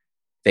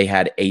 They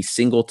had a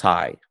single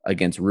tie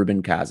against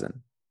Rubin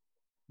Kazan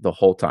the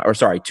whole time. Or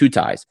sorry, two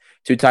ties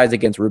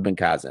against Rubin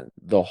Kazan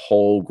the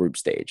whole group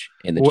stage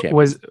in the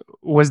Champions League.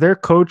 Was their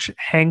coach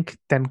Henk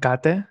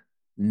Tenkate?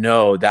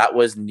 No, that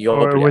was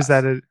Neoprias. Or was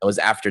that it was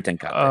after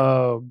Tenkate.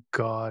 Oh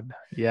God,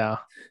 yeah.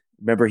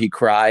 Remember he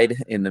cried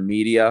in the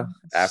media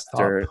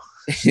after.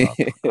 Stop.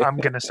 I'm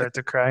gonna start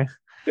to cry.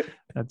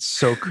 That's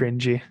so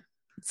cringy.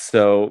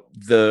 So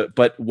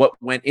but what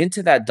went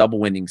into that double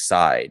winning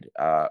side,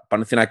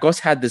 Panathinaikos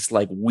had this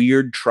like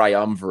weird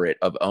triumvirate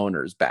of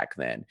owners back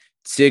then.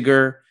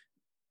 Tsigar,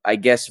 I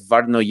guess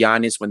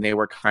Varnogiannis when they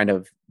were kind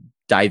of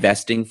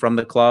divesting from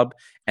the club,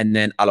 and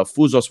then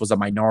Alafouzos was a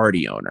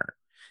minority owner.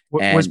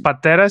 Was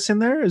Pateras in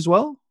there as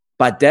well?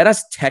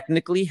 Pateras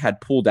technically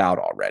had pulled out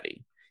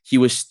already. He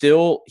was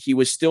still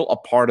a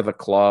part of the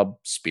club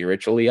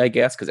spiritually, I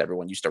guess, because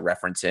everyone used to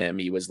reference him.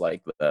 He was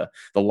like the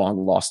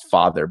long lost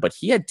father, but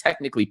he had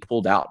technically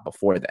pulled out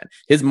before then.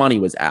 His money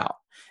was out.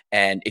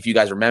 And if you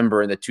guys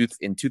remember in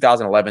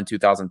 2011,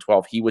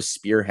 2012, he was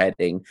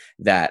spearheading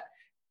that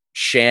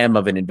sham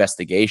of an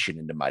investigation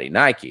into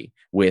Marinaki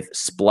with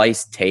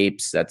spliced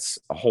tapes. That's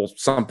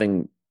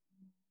something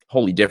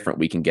wholly different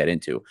we can get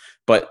into.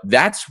 But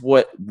that's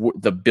what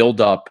the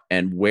buildup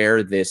and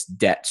where this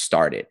debt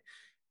started.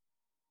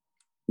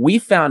 We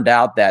found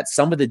out that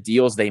some of the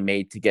deals they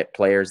made to get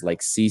players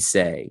like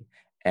Cissé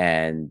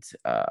and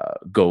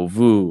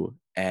Govou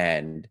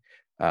and,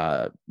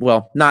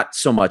 not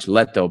so much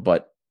Leto,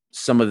 but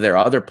some of their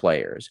other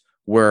players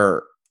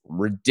were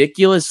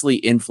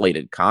ridiculously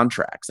inflated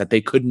contracts that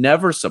they could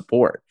never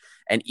support.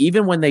 And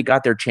even when they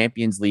got their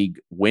Champions League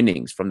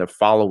winnings from the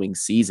following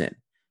season,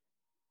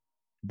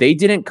 they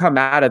didn't come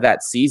out of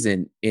that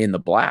season in the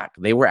black.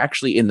 They were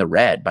actually in the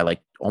red by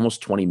like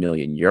almost 20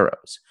 million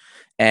euros.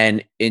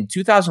 And in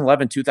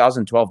 2011,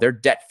 2012, their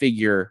debt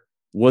figure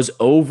was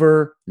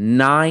over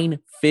 9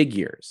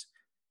 figures.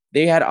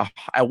 They had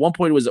at one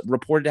point it was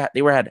reported that they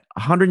had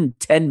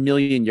 110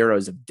 million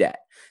euros of debt.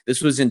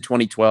 This was in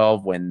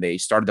 2012 when they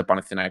started the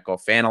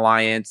Panathinaikos Fan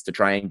Alliance to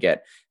try and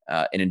get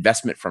an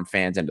investment from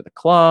fans into the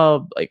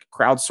club, like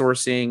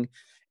crowdsourcing.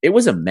 It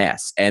was a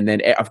mess. And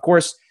then, of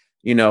course,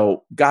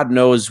 God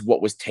knows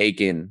what was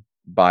taken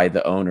by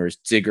the owners.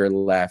 Tsigar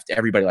left,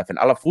 everybody left, and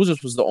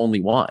Alafouzos was the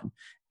only one.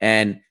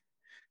 And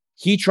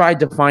he tried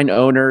to find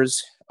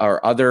owners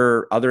or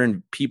other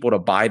people to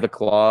buy the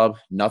club.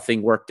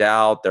 Nothing worked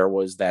out. There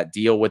was that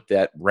deal with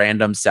that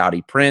random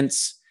Saudi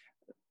prince.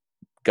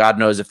 God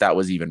knows if that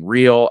was even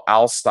real.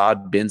 Al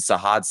Saad bin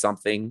Sahad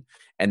something.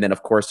 And then,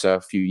 of course,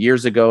 a few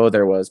years ago,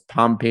 there was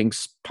Pam Ping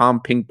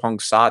Pong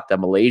Sat, the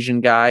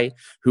Malaysian guy,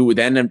 who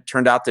then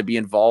turned out to be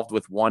involved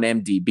with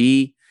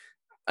 1MDB.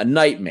 A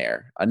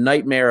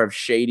nightmare of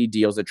shady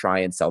deals to try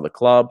and sell the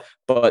club.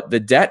 But the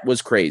debt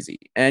was crazy.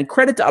 And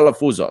credit to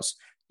Alafouzos.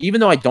 Even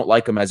though I don't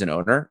like him as an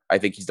owner, I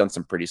think he's done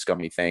some pretty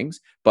scummy things.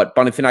 But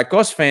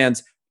Panathinaikos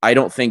fans, I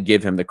don't think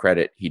give him the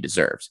credit he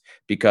deserves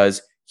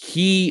because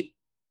he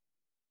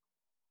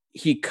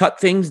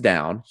cut things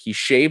down. He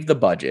shaved the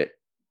budget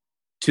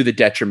to the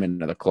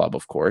detriment of the club,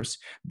 of course,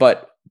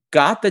 but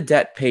got the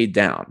debt paid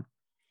down.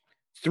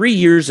 3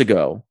 years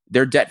ago,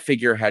 their debt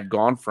figure had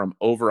gone from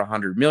over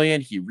 100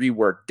 million. He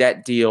reworked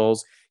debt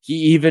deals. He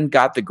even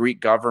got the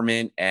Greek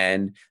government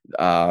and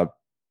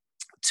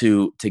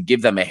to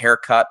give them a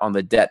haircut on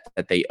the debt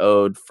that they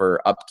owed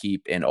for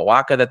upkeep in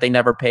Oaxaca that they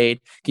never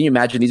paid. Can you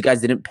imagine these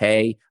guys didn't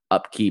pay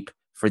upkeep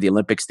for the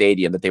Olympic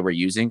Stadium that they were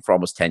using for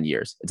almost 10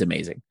 years? It's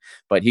amazing.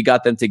 But he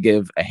got them to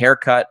give a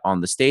haircut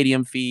on the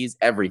stadium fees,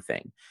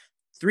 everything.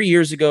 3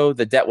 years ago,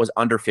 the debt was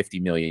under 50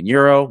 million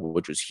euro,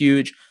 which was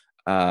huge.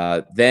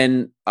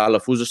 Then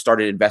Alafouzos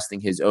started investing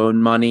his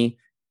own money,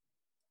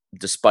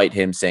 despite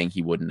him saying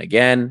he wouldn't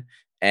again.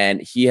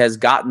 And he has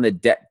gotten the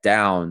debt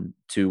down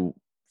to,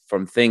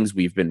 from things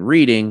we've been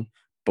reading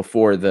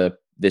before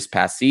this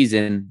past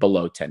season,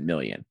 below 10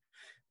 million.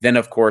 Then,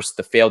 of course,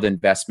 the failed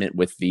investment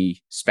with the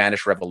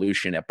Spanish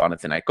Revolution at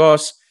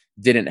Panathinaikos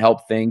didn't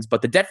help things,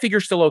 but the debt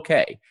figure's still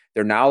okay.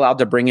 They're now allowed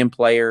to bring in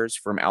players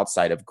from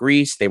outside of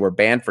Greece. They were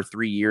banned for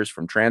 3 years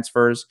from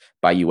transfers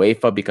by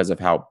UEFA because of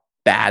how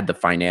bad the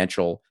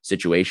financial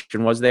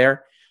situation was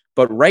there.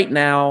 But right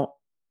now,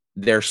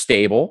 they're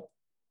stable.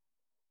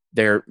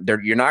 You're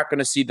not going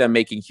to see them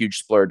making huge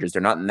splurges.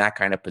 They're not in that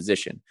kind of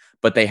position,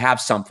 but they have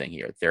something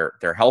here.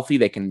 They're healthy.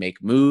 They can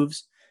make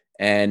moves.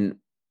 And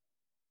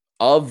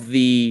of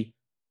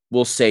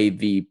we'll say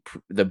the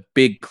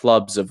big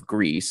clubs of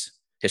Greece,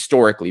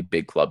 historically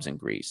big clubs in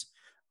Greece,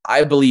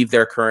 I believe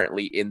they're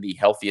currently in the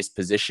healthiest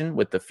position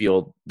with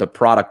the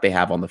product they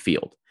have on the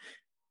field.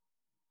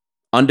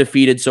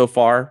 Undefeated so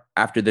far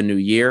after the new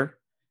year.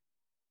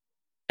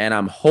 And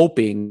I'm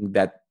hoping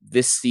that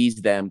this sees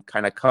them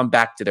kind of come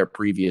back to their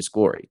previous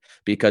glory,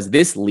 because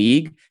this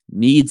league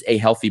needs a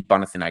healthy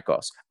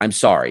Panathinaikos. I'm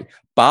sorry.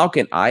 PAOK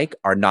and AEK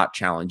are not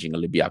challenging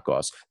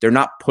Olympiakos. They're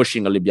not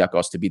pushing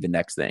Olympiakos to be the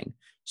next thing.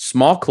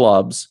 Small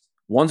clubs,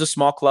 one's a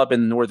small club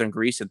in northern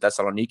Greece in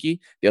Thessaloniki,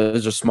 the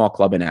other's a small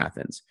club in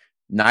Athens.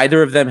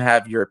 Neither of them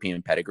have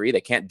European pedigree. They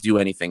can't do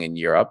anything in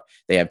Europe.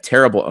 They have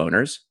terrible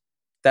owners.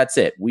 That's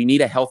it. We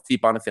need a healthy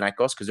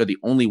Panathinaikos because they're the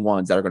only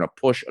ones that are going to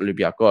push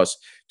Olympiakos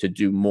to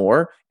do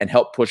more and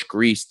help push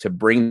Greece to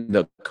bring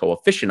the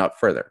coefficient up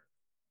further.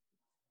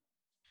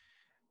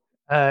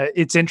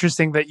 It's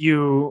interesting that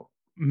you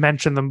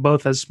mention them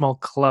both as small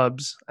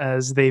clubs,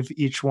 as they've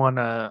each won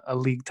a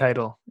league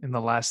title in the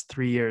last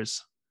 3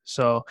 years.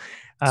 So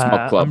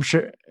I'm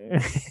sure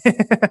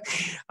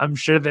I'm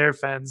sure their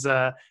fans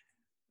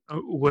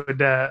would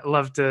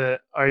love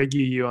to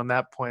argue you on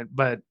that point,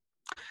 but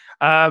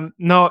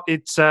no,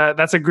 it's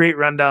that's a great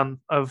rundown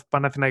of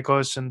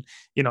Panathinaikos, and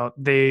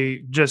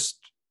they just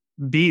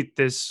beat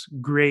this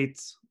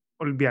great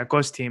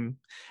Olympiakos team.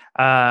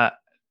 I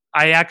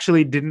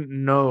actually didn't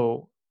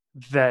know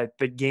that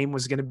the game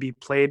was going to be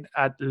played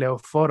at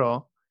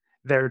Leoforo,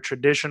 their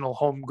traditional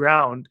home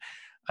ground,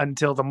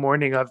 until the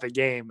morning of the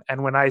game.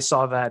 And when I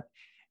saw that,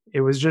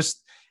 it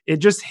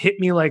just hit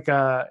me like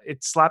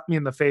it slapped me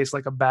in the face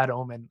like a bad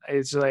omen.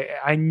 It's like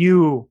I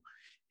knew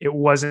it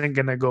wasn't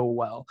going to go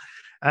well.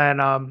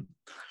 And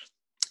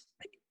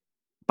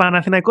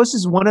Panathinaikos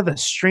is one of the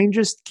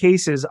strangest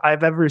cases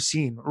I've ever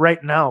seen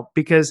right now,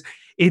 because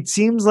it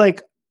seems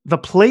like the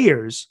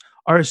players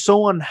are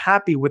so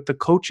unhappy with the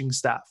coaching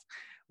staff,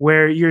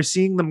 where you're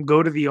seeing them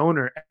go to the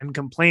owner and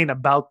complain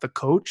about the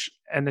coach.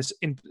 And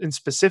in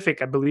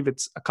specific, I believe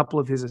it's a couple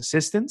of his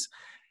assistants.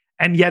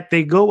 And yet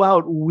they go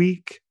out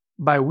week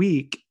by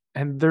week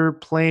and they're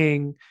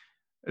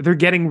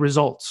getting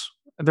results.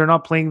 They're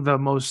not playing the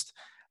most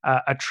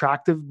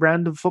attractive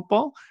brand of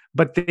football,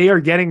 but they are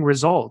getting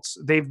results.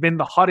 They've been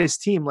the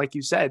hottest team, like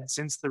you said,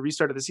 since the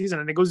restart of the season,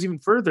 and it goes even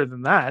further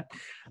than that.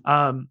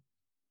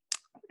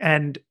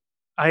 And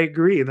I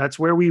agree. That's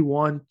where we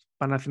want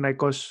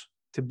Panathinaikos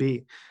to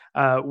be.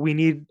 We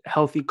need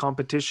healthy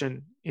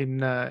competition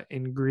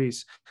in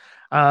Greece.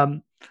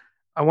 I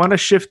want to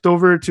shift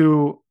over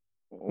to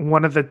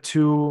one of the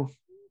two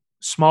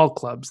small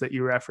clubs that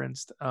you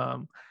referenced.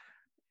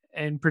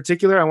 In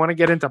particular, I want to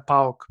get into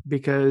PAOK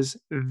because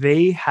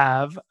they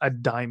have a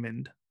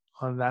diamond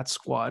on that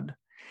squad.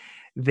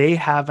 They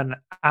have an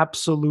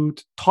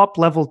absolute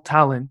top-level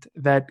talent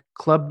that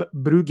Club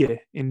Brugge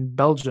in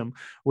Belgium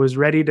was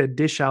ready to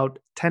dish out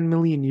 10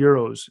 million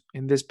euros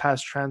in this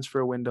past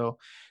transfer window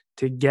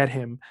to get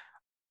him.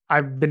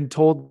 I've been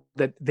told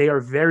that they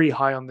are very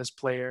high on this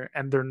player,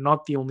 and they're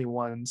not the only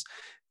ones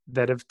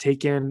that have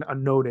taken a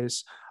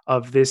notice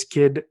of this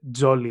kid,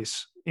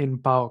 Zolis, in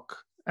PAOK.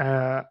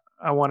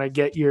 I want to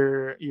get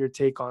your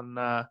take on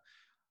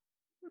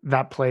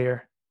that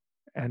player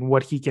and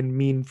what he can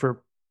mean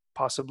for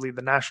possibly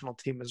the national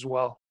team as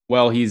well.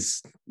 Well,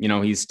 he's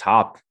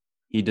top.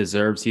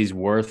 He's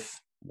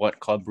worth what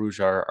Club Brugge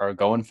are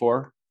going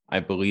for. I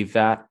believe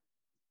that.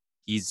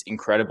 He's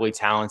incredibly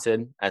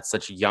talented at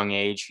such a young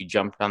age. He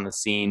jumped on the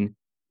scene.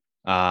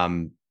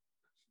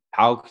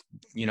 PAOK,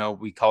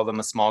 we call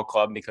them a small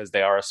club because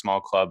they are a small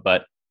club,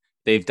 but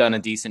they've done a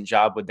decent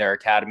job with their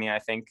academy, I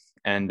think.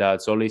 And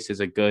Zolis is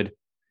a good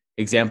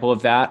example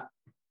of that.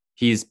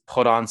 He's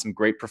put on some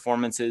great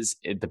performances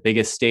at the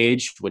biggest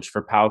stage, which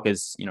for PAOK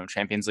is,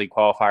 Champions League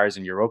qualifiers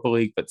and Europa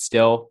League, but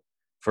still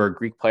for a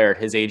Greek player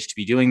at his age to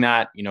be doing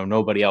that,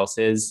 nobody else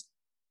is.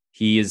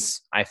 He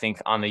is, I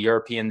think, on the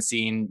European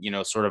scene,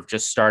 sort of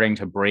just starting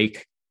to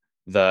break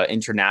the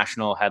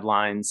international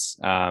headlines.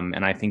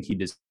 And I think he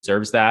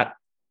deserves that.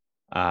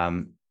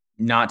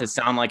 Not to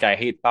sound like I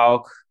hate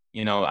PAOK,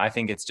 I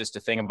think it's just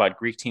a thing about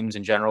Greek teams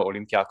in general,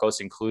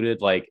 Olympiakos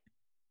included. Like,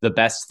 the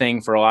best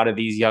thing for a lot of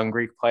these young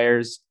Greek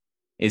players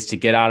is to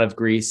get out of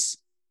Greece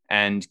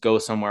and go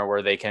somewhere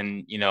where they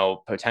can,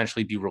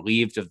 potentially be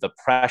relieved of the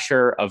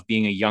pressure of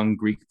being a young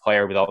Greek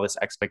player with all this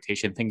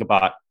expectation. Think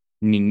about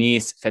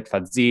Ninis,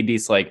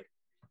 Fetfadzidis, like,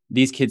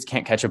 these kids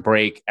can't catch a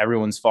break.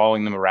 Everyone's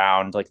following them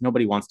around. Like,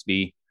 nobody wants to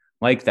be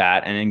like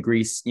that. And in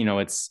Greece,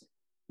 it's,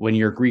 when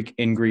you're Greek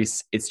in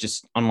Greece, it's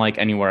just unlike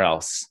anywhere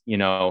else.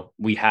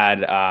 We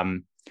had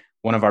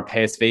one of our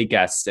PSV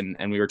guests,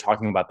 and we were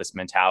talking about this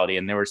mentality,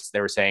 and they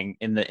were saying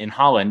in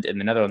Holland, in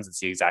the Netherlands,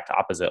 it's the exact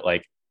opposite.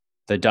 Like,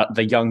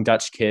 the young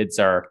Dutch kids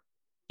are,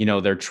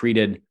 they're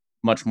treated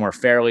much more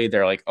fairly.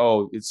 They're like,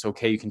 oh, it's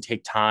okay, you can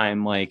take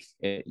time, like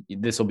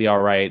this will be all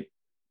right.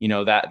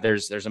 That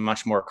there's a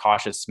much more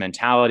cautious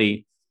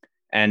mentality,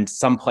 and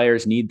some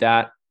players need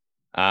that.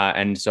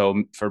 And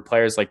so for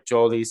players like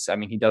Jolis, I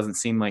mean, he doesn't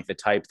seem like the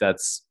type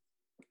that's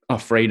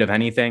afraid of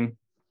anything.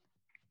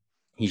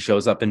 He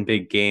shows up in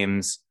big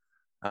games.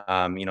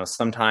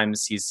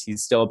 Sometimes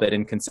he's still a bit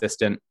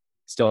inconsistent,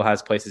 still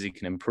has places he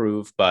can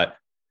improve, but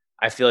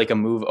I feel like a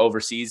move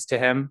overseas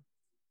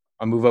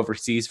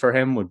for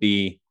him would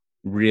be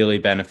really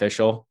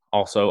beneficial.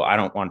 Also, I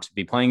don't want to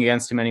be playing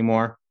against him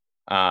anymore.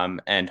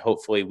 And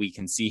hopefully we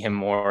can see him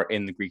more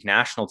in the Greek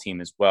national team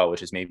as well,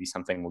 which is maybe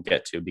something we'll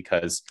get to,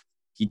 because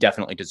he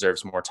definitely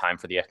deserves more time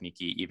for the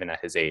Ethniki, even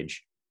at his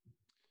age.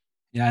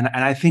 Yeah,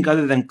 and I think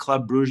other than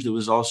Club Brugge, there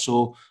was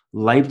also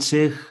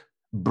Leipzig,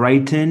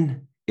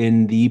 Brighton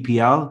in the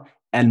EPL,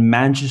 and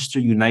Manchester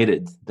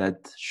United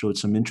that showed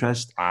some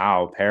interest.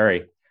 Wow,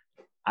 Perry.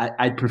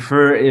 I'd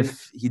prefer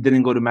if he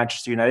didn't go to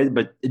Manchester United,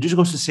 but it just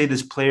goes to say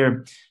this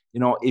player,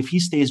 if he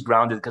stays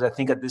grounded, because I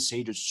think at this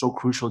age it's so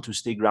crucial to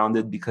stay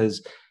grounded,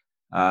 because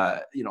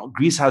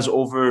Greece has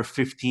over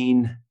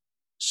 15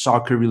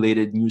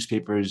 soccer-related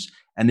newspapers,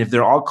 and if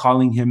they're all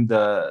calling him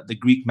the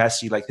Greek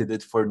Messi like they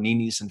did for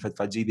Ninis and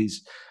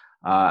Fetfadzidis,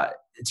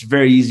 it's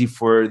very easy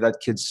for that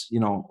kid's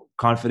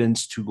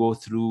confidence to go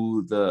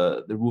through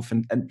the roof,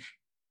 and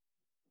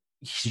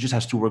he just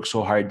has to work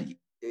so hard.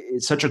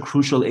 It's such a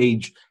crucial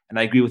age, and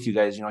I agree with you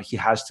guys. He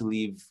has to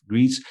leave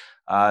Greece.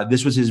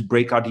 This was his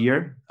breakout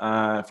year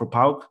for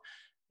PAOK,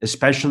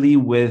 especially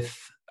with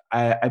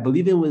I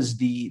believe it was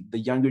the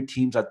younger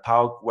teams at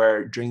PAOK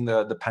where during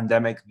the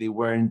pandemic they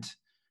weren't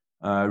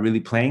really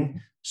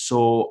playing.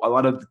 So a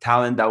lot of the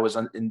talent that was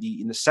in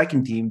the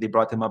second team, they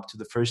brought him up to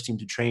the first team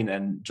to train,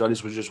 and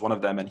Jolis was just one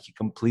of them, and he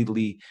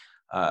completely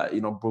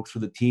broke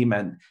through the team.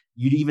 And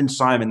you even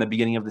saw him in the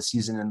beginning of the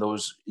season in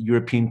those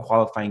European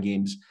qualifying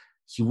games.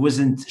 He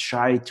wasn't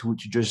shy to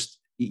just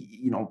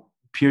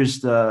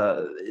pierce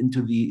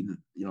into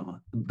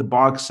the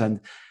box, and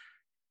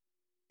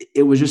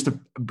it was just a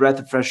breath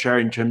of fresh air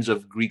in terms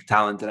of Greek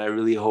talent. And I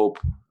really hope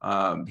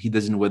he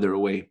doesn't wither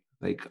away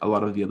like a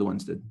lot of the other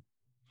ones did.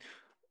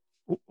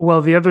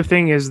 Well, the other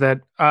thing is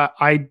that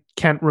I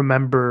can't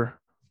remember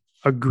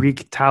a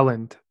Greek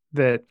talent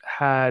that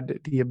had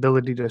the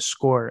ability to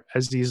score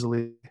as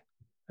easily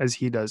as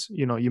he does.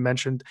 You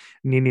mentioned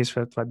Ninis,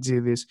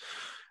 Fetfadzidis.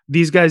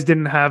 These guys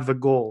didn't have the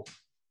goal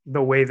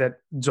the way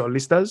that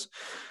Jolis does.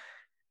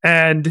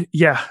 And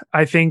yeah,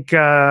 I think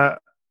I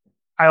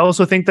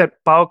also think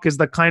that PAOK is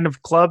the kind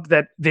of club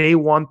that they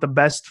want the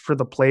best for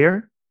the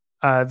player.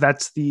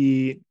 That's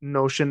the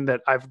notion that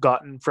I've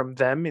gotten from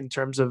them in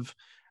terms of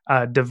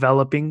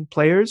developing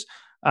players.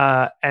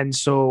 And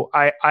so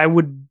I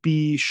would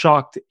be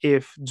shocked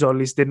if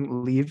Jolis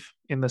didn't leave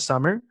in the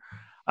summer.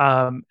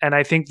 And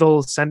I think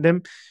they'll send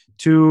him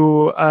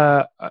to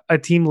a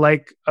team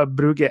like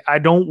Brugge. I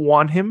don't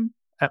want him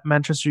at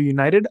Manchester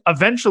United.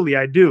 Eventually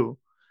I do,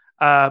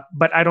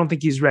 but I don't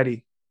think he's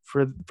ready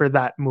for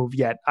that move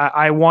yet.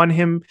 I want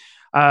him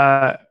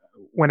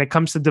when it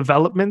comes to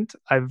development.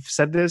 I've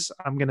said this,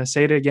 I'm going to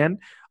say it again.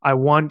 I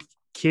want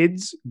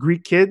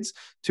Greek kids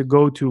to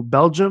go to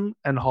Belgium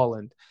and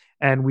Holland.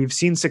 And we've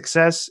seen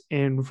success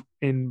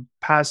in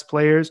past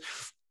players.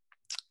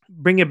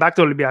 Bring it back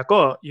to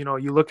Olympiacos,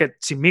 you look at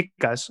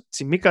Tsimikas.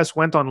 Tsimikas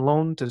went on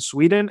loan to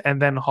Sweden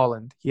and then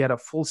Holland. He had a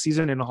full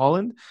season in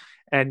Holland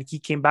and he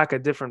came back a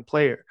different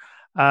player.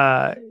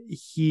 And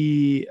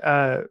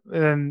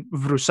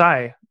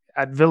Vrusai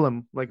at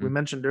Willem, like we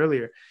mentioned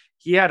earlier,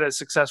 he had a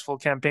successful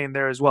campaign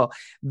there as well.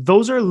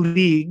 Those are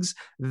leagues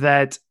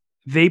that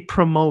they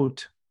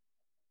promote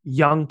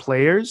young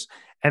players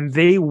and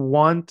they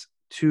want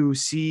to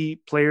see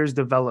players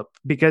develop,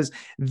 because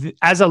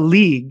as a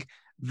league,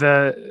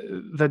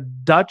 the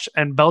Dutch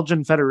and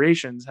Belgian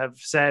federations have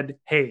said,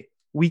 hey,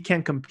 we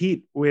can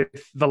compete with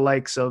the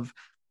likes of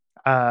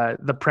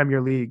the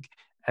Premier League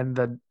and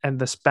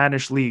the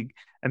Spanish league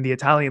and the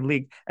Italian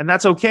league, and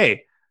that's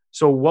okay.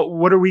 So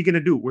what are we going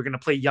to do? We're going to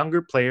play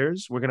younger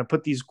players. We're going to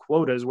put these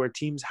quotas where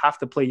teams have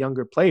to play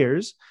younger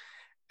players,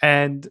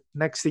 and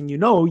next thing you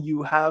know,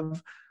 you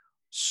have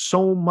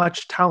so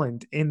much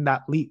talent in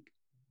that league.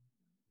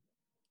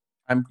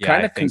 I'm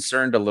kind of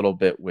concerned a little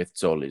bit with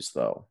Jolis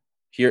though.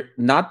 Here,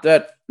 not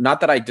that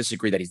I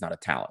disagree that he's not a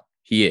talent.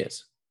 He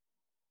is.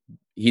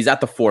 He's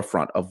at the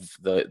forefront of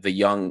the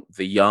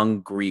young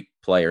Greek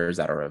players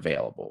that are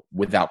available,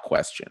 without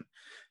question.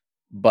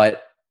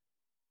 But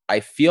I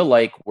feel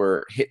like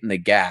we're hitting the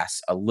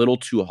gas a little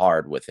too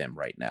hard with him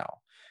right now,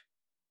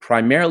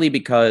 primarily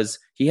because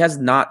he has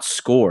not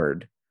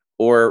scored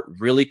or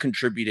really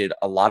contributed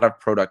a lot of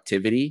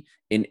productivity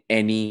in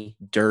any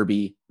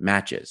derby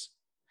matches.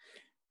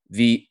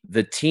 The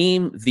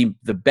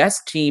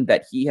best team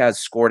that he has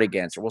scored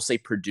against, or we'll say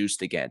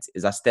produced against,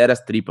 is Asteras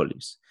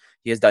Tripolis.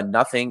 He has done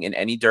nothing in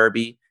any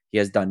derby. He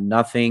has done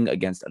nothing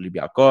against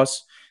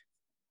Olympiacos.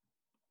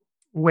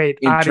 Wait,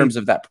 in terms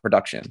of that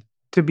production.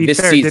 To be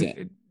fair,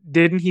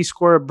 didn't he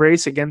score a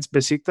brace against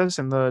Besiktas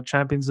in the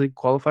Champions League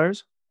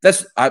qualifiers?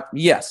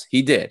 Yes,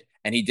 he did.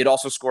 And he did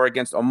also score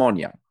against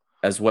Omonia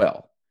as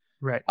well.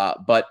 Right.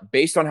 But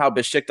based on how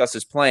Besiktas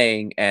is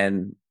playing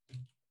and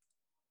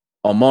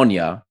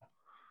Omonia,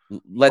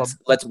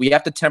 we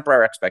have to temper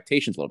our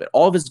expectations a little bit.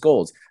 All of his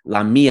goals,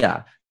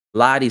 Lamia,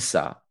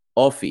 Larissa,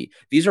 Ofi,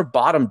 these are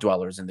bottom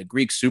dwellers in the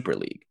Greek Super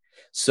League.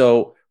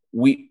 So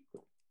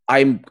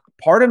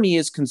part of me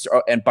is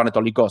concerned, and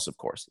Panetolikos, of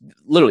course.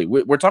 Literally,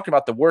 we're talking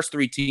about the worst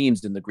 3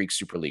 teams in the Greek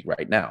Super League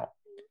right now.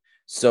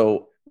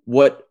 So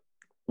what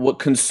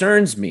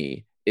concerns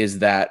me is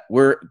that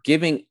we're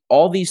giving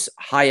all these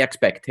high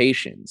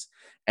expectations,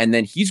 and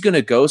then he's going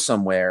to go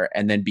somewhere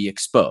and then be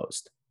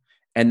exposed.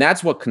 And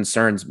that's what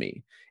concerns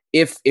me.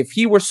 If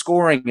he were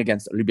scoring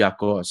against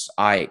Olympiacos,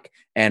 AEK,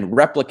 and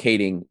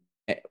replicating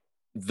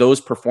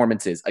those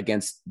performances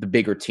against the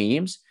bigger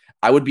teams,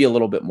 I would be a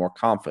little bit more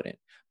confident.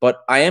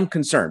 But I am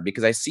concerned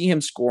because I see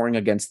him scoring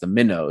against the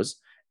minnows,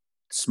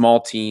 small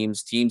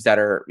teams that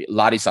are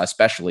Larissa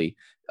especially.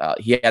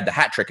 He had the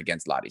hat trick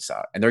against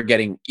Larissa, and they're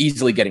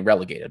easily getting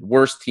relegated.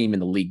 Worst team in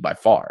the league by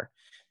far.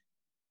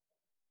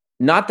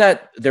 Not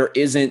that there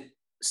isn't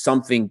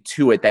something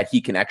to it that he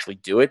can actually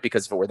do it,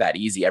 because if it were that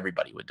easy,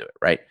 everybody would do it,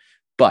 right?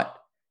 But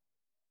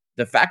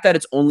the fact that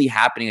it's only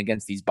happening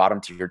against these bottom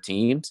tier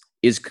teams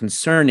is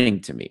concerning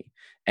to me.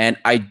 And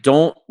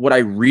what I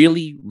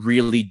really,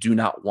 really do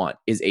not want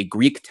is a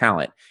Greek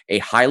talent, a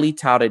highly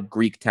touted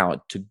Greek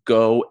talent, to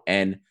go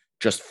and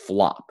just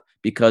flop,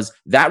 because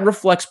that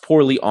reflects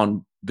poorly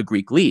on the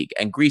Greek league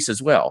and Greece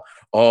as well.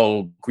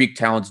 Oh, Greek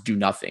talents do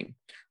nothing.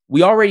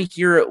 We already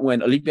hear it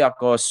when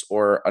Olympiacos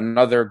or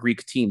another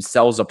Greek team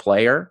sells a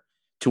player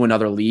to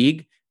another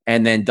league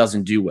and then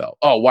doesn't do well.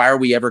 Oh, why are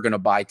we ever going to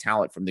buy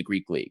talent from the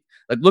Greek league?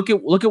 Like, look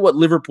at what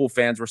Liverpool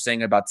fans were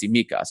saying about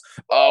Tsimikas.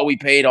 Oh, we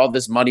paid all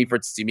this money for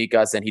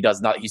Tsimikas and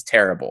he's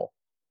terrible.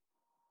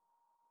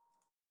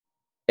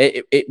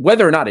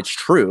 Whether or not it's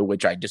true,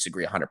 which I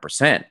disagree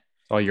 100%. It's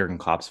all Jurgen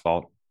Klopp's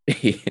fault.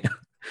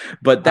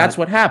 But that's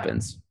what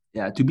happens.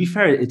 Yeah, to be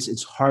fair,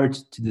 it's hard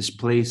to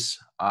displace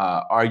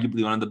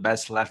arguably one of the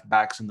best left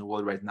backs in the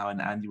world right now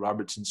in Andy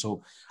Robertson.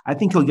 So I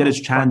think he'll get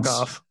his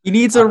chance. He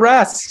needs a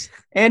rest.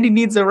 Andy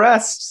needs a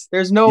rest.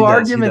 There's no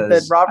argument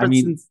that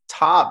Robertson's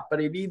top, but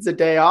he needs a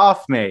day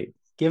off, mate.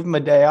 Give him a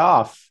day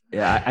off.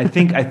 Yeah, I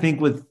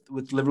think with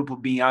Liverpool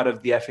being out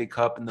of the FA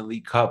Cup and the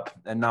League Cup,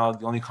 and now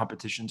the only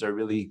competitions are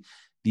really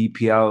the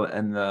EPL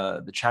and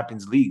the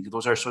Champions League.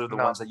 Those are sort of the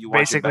ones that you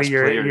want your best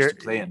players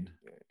to play in.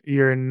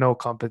 You're in no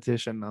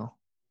competition now.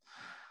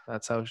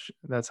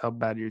 That's how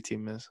bad your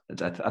team is.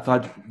 I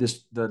thought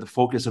the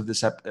focus of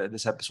this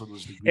episode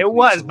was the Greek It league,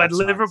 was, so but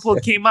Liverpool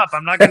came up.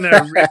 I'm not going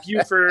to rip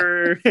you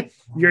for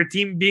your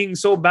team being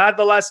so bad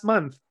the last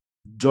month.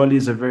 Jolly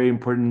is a very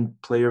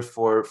important player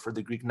for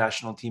the Greek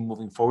national team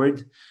moving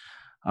forward.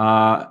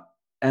 And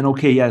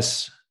okay,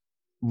 yes,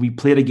 we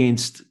played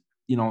against,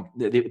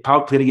 the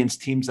PAOK played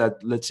against teams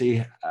that, let's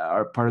say,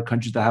 are part of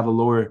countries that have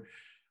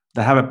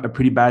a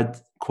pretty bad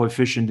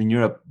coefficient in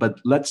Europe. But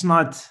let's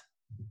not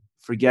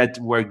forget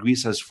where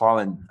Greece has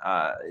fallen.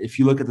 If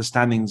you look at the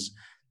standings,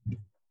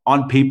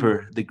 on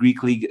paper, the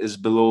Greek league is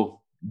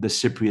below the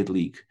Cypriot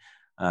league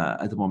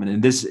at the moment.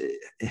 And this,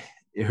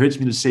 it hurts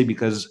me to say,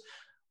 because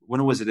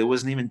when was it? It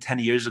wasn't even 10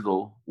 years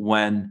ago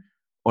when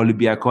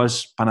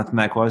Olympiacos,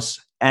 Panathinaikos,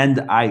 and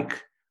AEK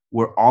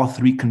were all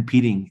 3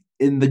 competing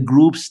in the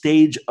group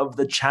stage of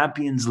the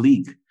Champions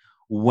League.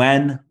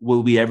 When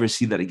will we ever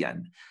see that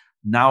again?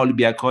 Now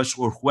Olympiacos,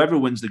 or whoever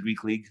wins the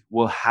Greek league,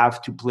 will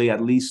have to play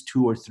at least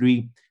 2 or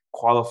 3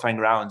 qualifying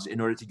rounds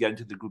in order to get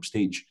into the group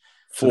stage.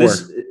 Four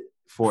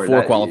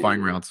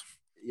qualifying rounds.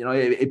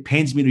 It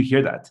pains me to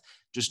hear that.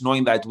 Just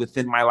knowing that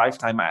within my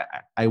lifetime,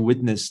 I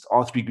witnessed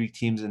all 3 Greek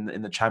teams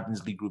in the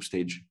Champions League group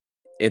stage.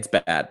 It's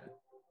bad.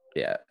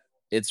 Yeah,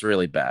 it's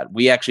really bad.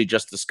 We actually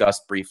just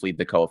discussed briefly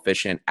the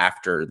coefficient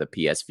after the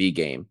PSV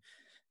game,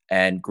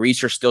 and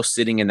Greece are still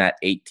sitting in that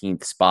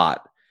 18th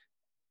spot,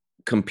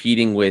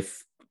 competing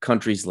with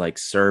countries like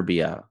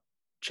Serbia,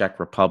 Czech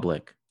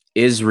Republic,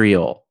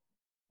 Israel,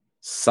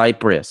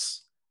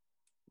 Cyprus.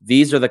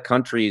 These are the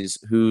countries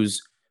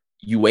whose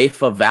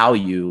UEFA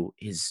value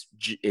is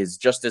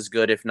just as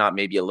good, if not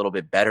maybe a little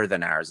bit better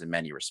than ours in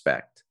many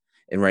respects.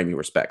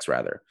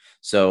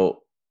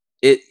 So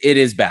it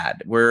is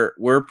bad.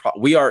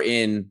 We are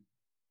in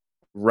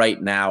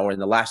right now, or in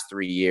the last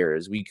 3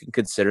 years, we can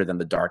consider them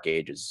the dark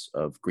ages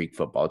of Greek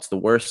football. It's the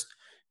worst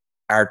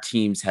our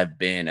teams have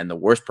been and the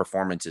worst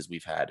performances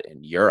we've had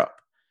in Europe.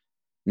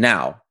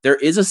 Now, there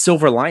is a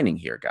silver lining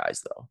here,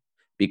 guys, though,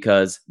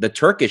 because the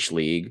Turkish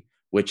league,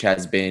 which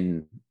has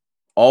been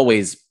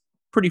always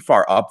pretty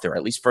far up there,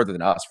 at least further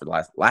than us for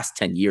the last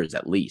 10 years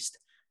at least,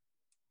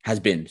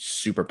 has been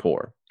super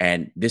poor.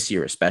 And this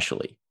year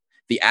especially.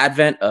 The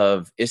advent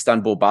of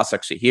Istanbul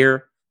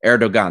Başakşehir,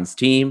 Erdogan's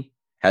team,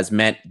 has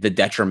meant the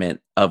detriment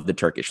of the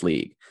Turkish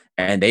league.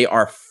 And they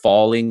are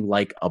falling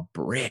like a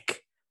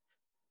brick.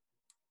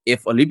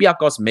 If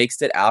Olympiacos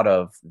makes it out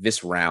of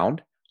this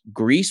round,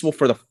 Greece will,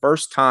 for the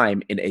first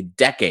time in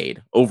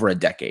over a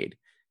decade,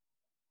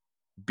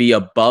 be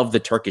above the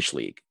Turkish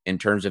league in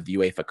terms of the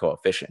UEFA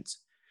coefficients.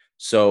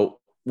 So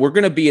we're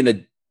going to be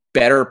in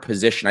better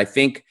position. I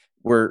think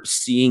we're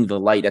seeing the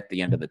light at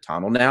the end of the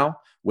tunnel now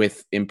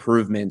with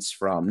improvements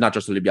from not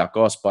just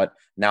Olympiacos, but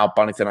now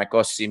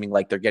Panathinaikos seeming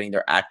like they're getting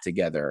their act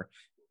together.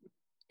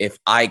 If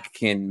I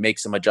can make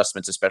some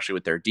adjustments, especially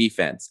with their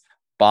defense,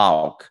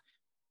 Balk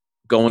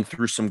going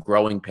through some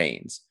growing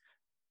pains,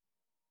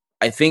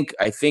 I think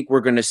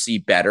we're going to see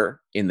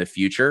better in the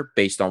future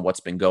based on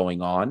what's been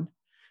going on.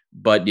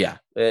 But yeah,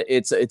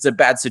 it's a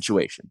bad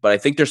situation. But I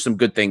think there's some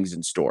good things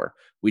in store.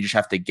 We just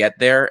have to get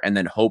there and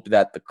then hope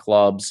that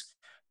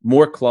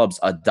more clubs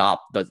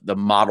adopt the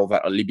model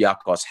that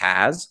Olympiacos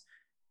has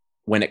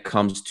when it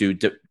comes to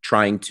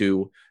trying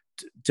to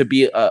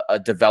be a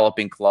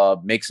developing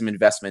club, make some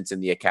investments in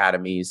the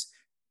academies.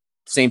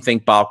 Same thing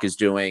Balk is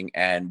doing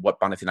and what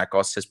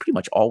Panathinaikos has pretty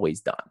much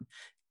always done.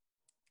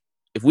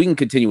 If we can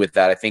continue with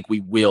that, I think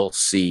we will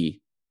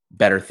see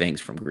better things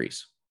from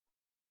Greece.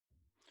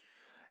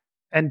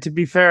 And to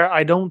be fair,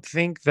 I don't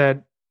think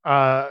that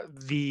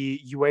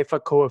the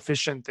UEFA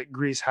coefficient that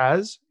Greece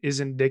has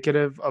is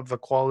indicative of the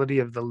quality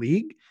of the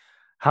league.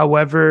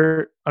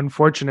 However,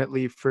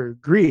 unfortunately for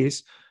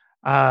Greece,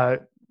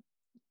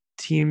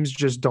 teams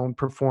just don't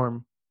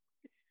perform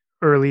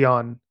early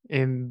on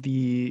in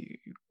the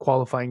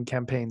qualifying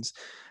campaigns.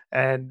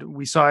 And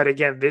we saw it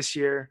again this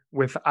year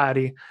with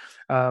Ari.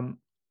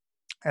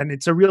 And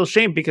it's a real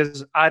shame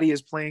because Ari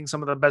is playing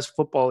some of the best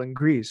football in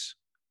Greece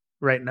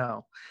right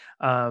now.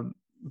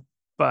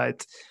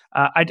 But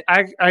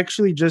I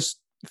actually just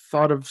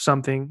thought of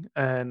something.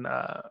 And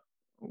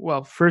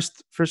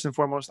first and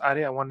foremost,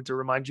 Ari, I wanted to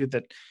remind you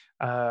that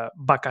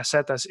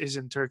Bakasetas is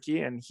in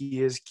Turkey and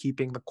he is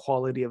keeping the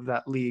quality of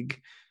that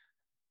league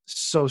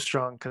so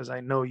strong because I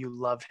know you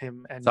love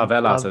him. And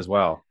Savelas as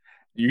well.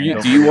 Do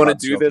you want to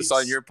do this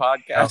on your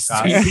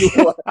podcast?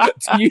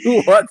 Do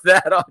you want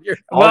that on your?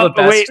 All the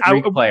best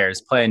Greek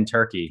players play in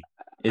Turkey.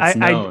 It's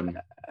known.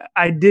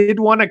 I did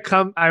want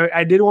to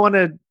I did want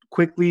to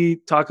quickly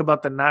talk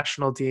about the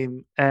national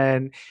team,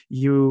 and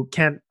you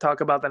can't talk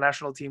about the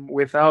national team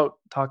without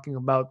talking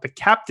about the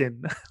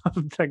captain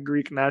of the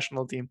Greek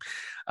national team.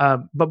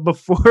 But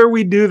before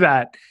we do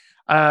that,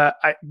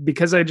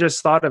 because I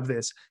just thought of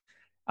this,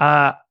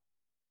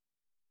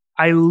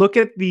 I look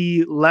at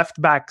the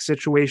left back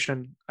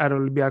situation at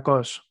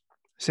Olympiacos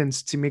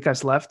since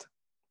Tsimikas left.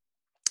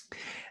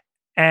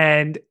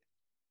 And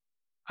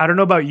I don't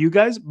know about you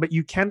guys, but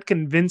you can't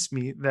convince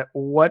me that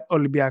what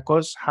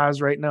Olympiacos has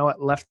right now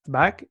at left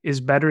back is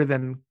better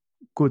than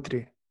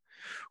Kutri,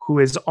 who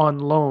is on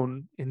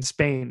loan in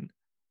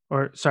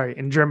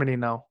in Germany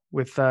now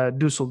with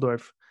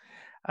Dusseldorf.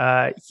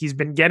 He's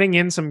been getting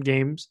in some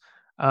games,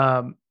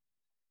 but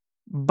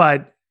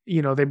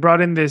they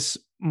brought in this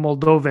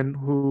Moldovan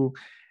who,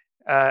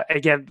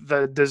 again,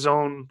 the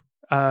DAZN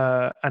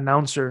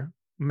announcer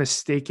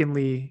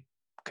mistakenly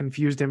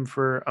confused him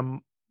for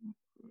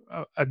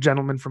a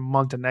gentleman from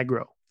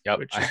Montenegro. Yep.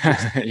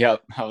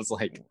 Yep. I was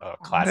like, oh,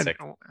 classic.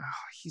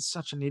 He's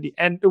such an idiot.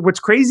 And what's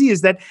crazy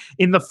is that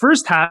in the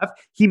first half,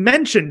 he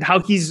mentioned how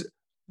he's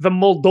the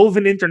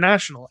Moldovan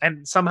international.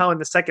 And somehow in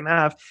the second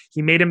half,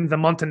 he made him the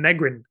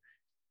Montenegrin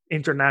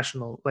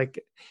international. Like,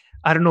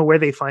 I don't know where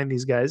they find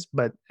these guys,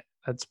 but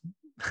that's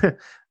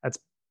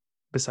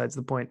besides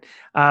the point.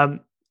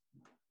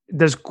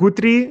 Does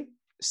Kutri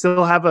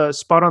still have a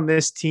spot on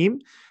this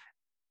team?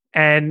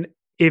 And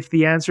if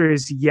the answer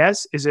is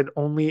yes, is it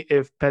only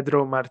if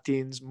Pedro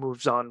Martins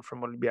moves on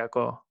from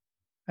Olympiacos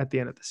at the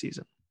end of the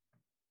season?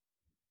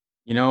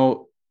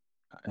 The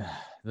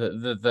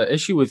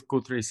issue with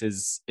Kutris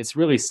is it's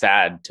really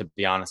sad, to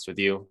be honest with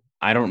you.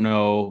 I don't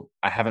know.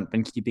 I haven't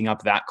been keeping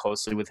up that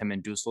closely with him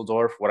in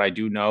Dusseldorf. What I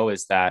do know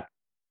is that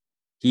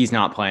he's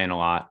not playing a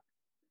lot.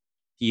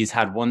 He's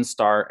had one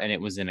start, and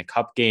it was in a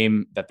cup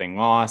game that they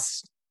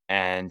lost,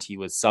 and he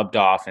was subbed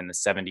off in the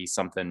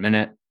 70-something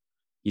minute.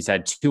 He's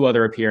had 2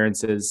 other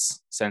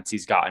appearances since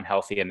he's gotten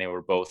healthy, and they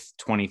were both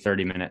 20,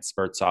 30-minute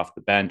spurts off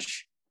the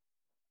bench.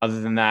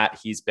 Other than that,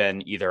 he's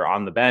been either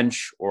on the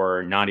bench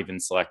or not even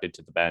selected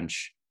to the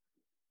bench.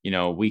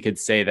 We could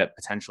say that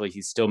potentially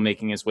he's still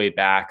making his way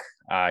back.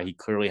 He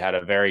clearly had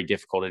a very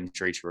difficult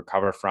injury to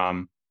recover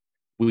from.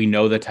 We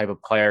know the type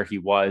of player he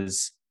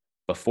was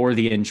before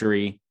the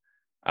injury.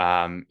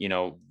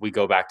 We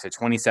go back to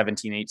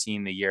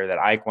 2017-18, the year that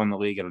AEK won the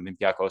league and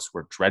Olympiacos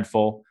were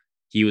dreadful.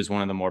 He was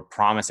one of the more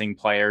promising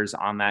players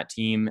on that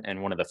team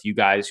and one of the few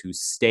guys who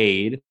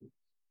stayed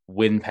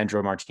when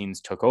Pedro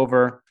Martins took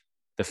over.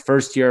 The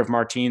first year of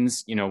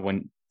Martins,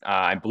 when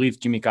I believe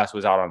Tsimikas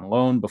was out on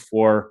loan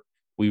before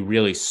we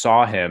really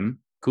saw him,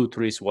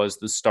 Kutris was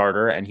the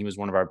starter and he was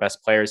one of our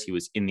best players. He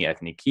was in the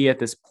Ethniki at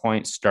this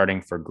point,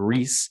 starting for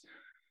Greece.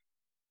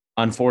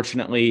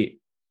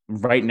 Unfortunately,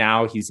 right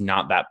now, he's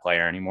not that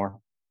player anymore.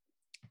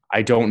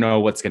 I don't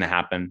know what's going to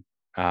happen.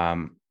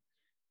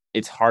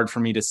 It's hard for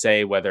me to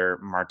say whether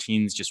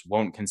Martins just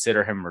won't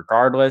consider him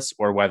regardless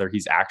or whether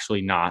he's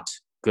actually not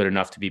good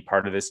enough to be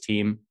part of this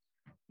team.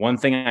 One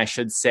thing I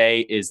should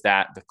say is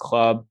that the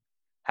club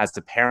has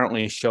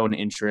apparently shown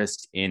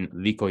interest in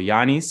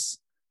Lykoyannis,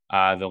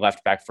 the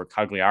left back for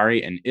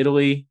Cagliari in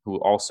Italy, who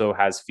also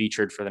has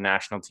featured for the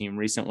national team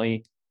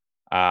recently.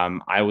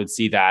 I would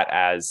see that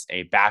as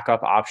a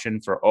backup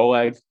option for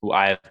Oleg, who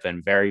I have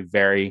been very,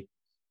 very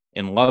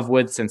in love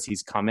with since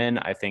he's come in.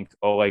 I think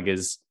Oleg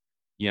is,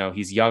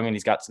 he's young and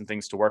he's got some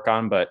things to work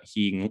on, but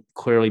he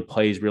clearly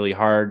plays really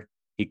hard.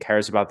 He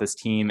cares about this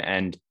team.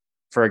 And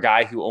for a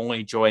guy who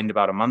only joined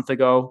about a month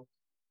ago,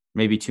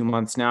 maybe 2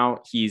 months now,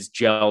 he's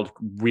gelled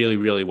really,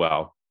 really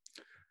well.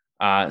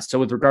 So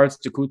with regards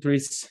to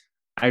Kutris,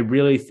 I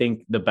really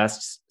think the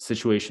best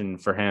situation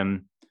for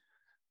him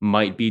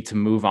might be to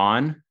move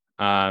on.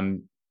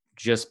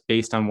 Just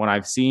based on what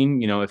I've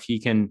seen, if he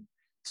can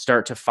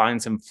start to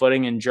find some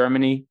footing in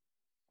Germany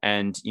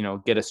and,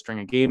 get a string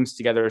of games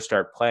together,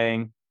 start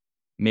playing,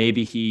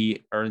 maybe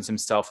he earns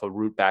himself a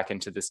route back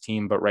into this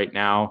team. But right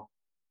now,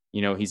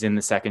 he's in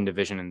the second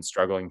division and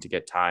struggling to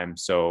get time.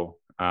 So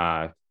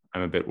I'm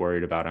a bit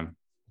worried about him.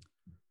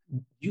 Do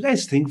you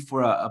guys think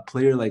for a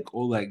player like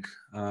Oleg,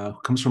 who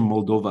comes from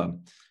Moldova,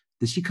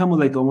 does he come with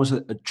like almost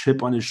a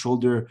chip on his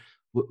shoulder,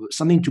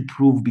 something to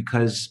prove?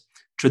 Because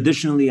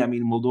traditionally, I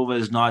mean, Moldova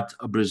is not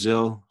a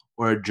Brazil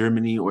or a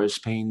Germany or a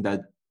Spain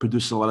that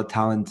produces a lot of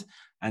talent.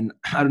 And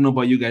I don't know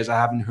about you guys, I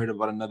haven't heard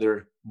about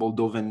another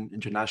Moldovan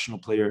international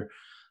player.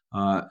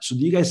 So do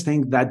you guys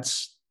think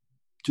that's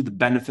to the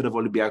benefit of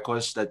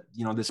Olympiacos, that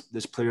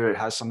this player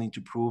has something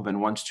to prove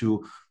and wants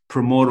to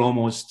promote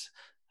almost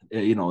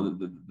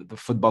the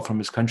football from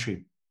his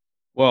country?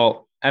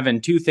 Well,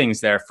 Evan, two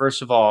things there.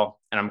 First of all,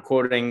 and I'm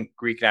quoting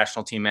Greek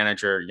national team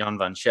manager Jan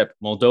van Schip,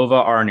 Moldova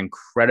are an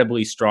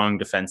incredibly strong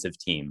defensive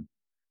team.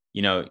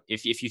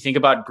 If you think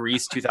about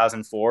Greece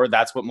 2004,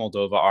 that's what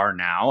Moldova are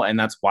now. And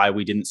that's why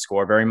we didn't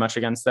score very much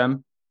against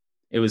them.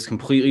 It was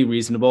completely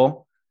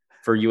reasonable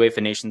for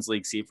UEFA Nations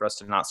League C for us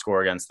to not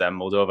score against them.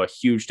 Moldova,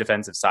 huge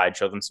defensive side,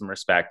 show them some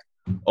respect.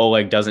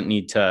 Oleg doesn't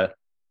need to,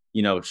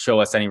 show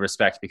us any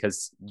respect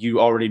because you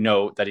already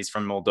know that he's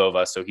from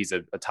Moldova. So he's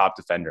a top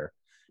defender.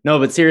 No,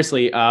 but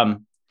seriously, I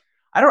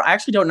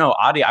actually don't know.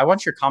 Adi, I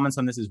want your comments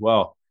on this as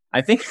well.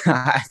 I think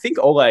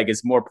Oleg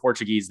is more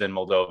Portuguese than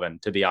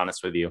Moldovan, to be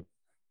honest with you.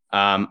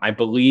 I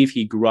believe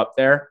he grew up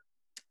there.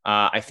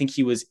 I think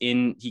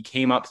he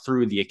came up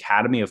through the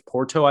Academy of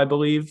Porto, I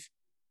believe,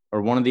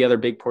 or one of the other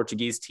big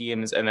Portuguese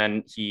teams. And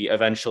then he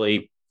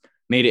eventually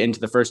made it into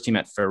the first team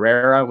at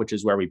Ferreira, which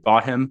is where we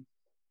bought him.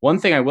 One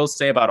thing I will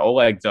say about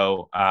Oleg,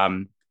 though,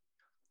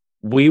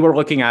 we were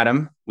looking at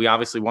him. We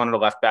obviously wanted a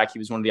left back. He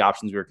was one of the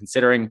options we were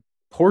considering.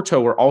 Porto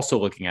were also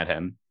looking at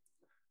him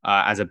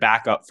as a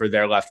backup for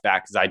their left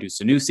back, Zaidu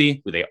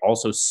Sanusi, who they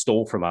also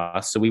stole from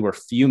us. So we were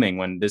fuming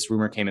when this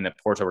rumor came in that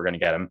Porto were going to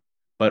get him.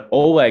 But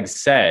Oleg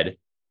said,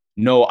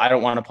 no, I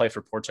don't want to play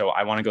for Porto.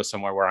 I want to go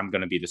somewhere where I'm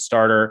going to be the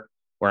starter,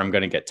 where I'm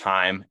going to get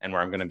time, and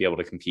where I'm going to be able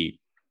to compete.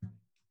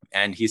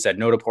 And he said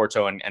no to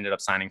Porto and ended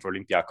up signing for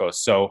Olympiacos.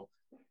 So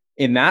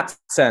in that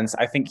sense,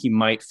 I think he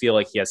might feel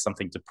like he has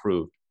something to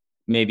prove.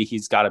 Maybe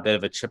he's got a bit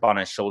of a chip on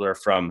his shoulder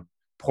from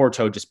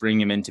Porto just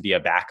bringing him in to be a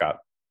backup.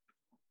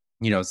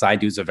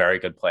 Zaidu's a very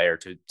good player,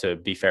 to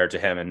be fair to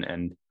him.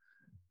 And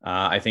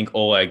I think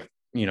Oleg,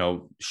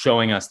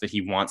 showing us that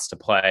he wants to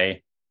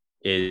play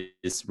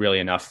is really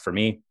enough for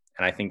me.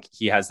 And I think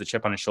he has the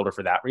chip on his shoulder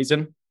for that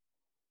reason.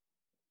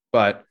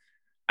 But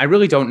I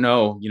really don't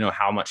know,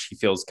 how much he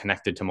feels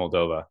connected to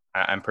Moldova.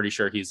 I'm pretty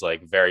sure he's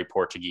like very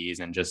Portuguese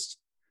and just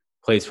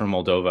plays for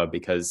Moldova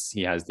because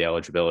he has the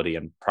eligibility,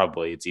 and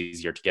probably it's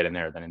easier to get in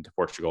there than into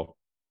Portugal.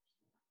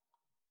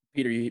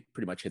 Peter, you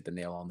pretty much hit the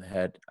nail on the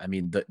head. I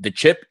mean, the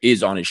chip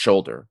is on his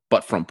shoulder,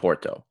 but from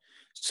Porto.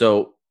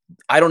 So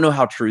I don't know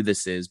how true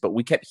this is, but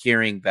we kept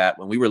hearing that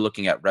when we were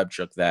looking at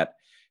Rebchuk, that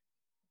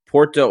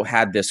Porto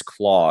had this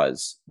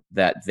clause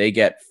that they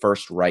get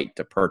first right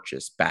to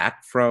purchase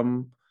back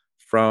from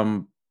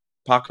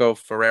Paco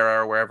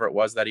Ferreira or wherever it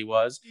was that he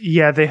was.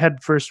 Yeah, they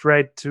had first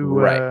right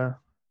to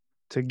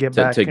get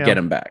back. To get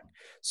him back.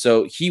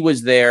 So he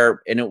was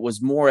there, and it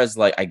was more as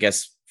like, I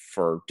guess,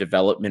 for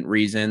development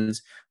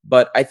reasons.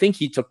 But I think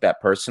he took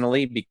that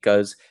personally,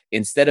 because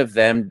instead of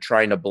them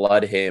trying to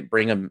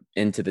bring him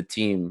into the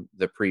team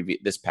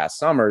this past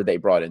summer, they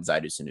brought in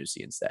Zaidu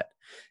Sanusi instead.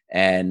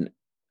 And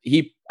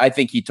I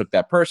think he took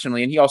that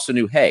personally. And he also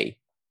knew, hey,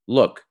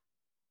 look,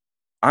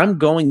 I'm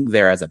going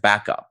there as a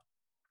backup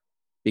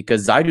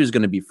because Zaidu is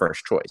going to be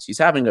first choice. He's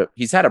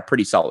had a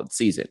pretty solid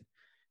season,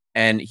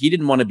 and he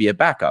didn't want to be a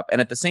backup.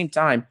 And at the same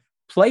time,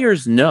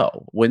 players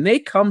know when they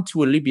come to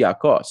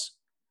Olympiacos,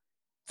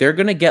 they're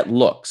going to get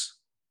looks.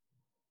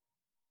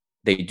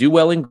 They do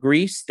well in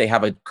Greece. They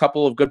have a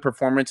couple of good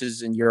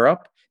performances in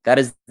Europe. That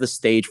is the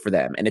stage for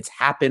them. And it's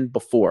happened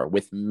before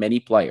with many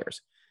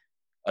players.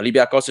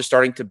 Olympiacos is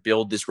starting to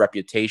build this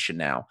reputation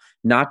now,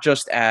 not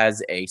just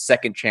as a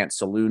second chance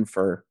saloon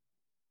for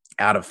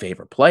out of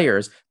favor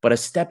players, but a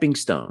stepping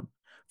stone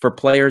for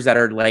players that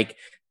are like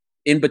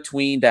in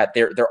between, that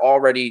they're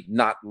already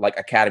not like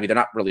academy. They're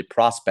not really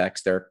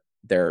prospects.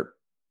 They're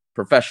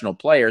professional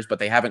players, but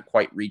they haven't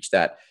quite reached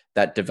that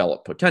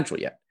developed potential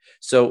yet.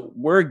 So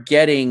we're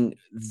getting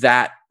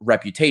that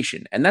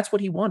reputation, and that's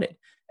what he wanted,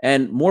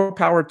 and more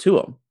power to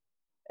him.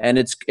 And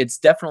it's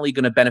definitely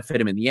going to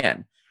benefit him in the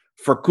end.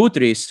 For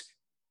Kutris,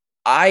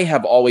 I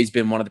have always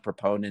been one of the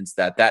proponents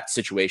that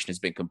situation has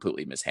been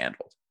completely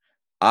mishandled.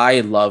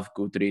 I love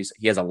Gutierrez.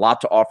 He has a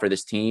lot to offer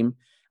this team.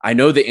 I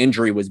know the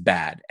injury was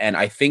bad, and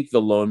I think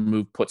the loan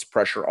move puts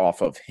pressure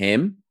off of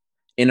him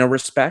in a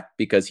respect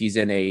because he's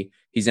in a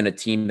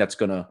team that's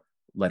going to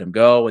let him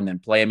go and then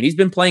play him. And he's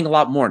been playing a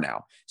lot more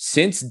now.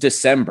 Since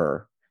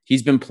December,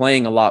 he's been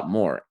playing a lot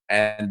more,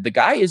 and the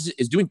guy is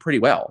doing pretty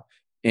well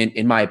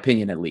in my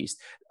opinion, at least.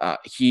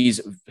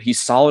 He's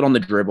solid on the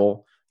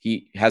dribble.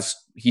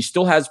 He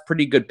still has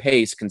pretty good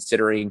pace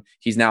considering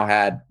he's now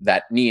had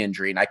that knee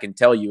injury. And I can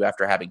tell you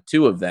after having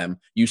 2 of them,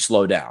 you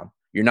slow down.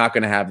 You're not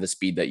going to have the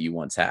speed that you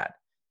once had.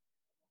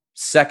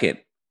 Second,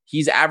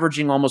 he's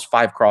averaging almost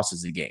 5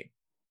 crosses a game.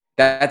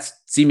 That's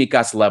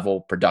Tsimikas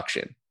level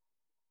production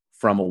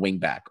from a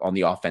wingback on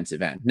the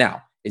offensive end.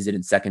 Now, is it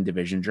in second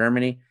division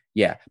Germany?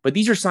 Yeah, but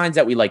these are signs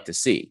that we like to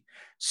see.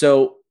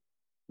 So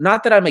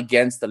not that I'm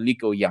against the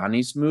Liko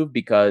Yannis move,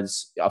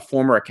 because a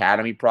former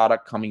academy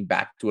product coming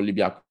back to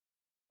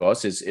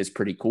Olympiacos is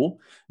pretty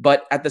cool.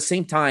 But at the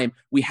same time,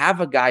 we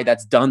have a guy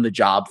that's done the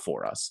job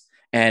for us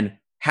and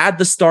had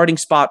the starting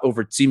spot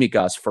over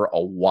Tsimikas for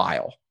a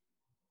while.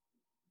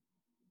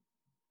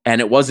 And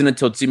it wasn't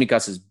until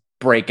Tsimikas'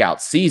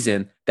 breakout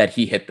season that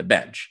he hit the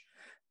bench.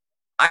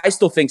 I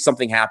still think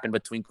something happened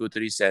between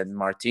Gutierrez and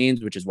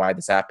Martins, which is why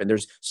this happened.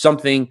 There's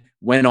something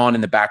went on in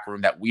the back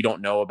room that we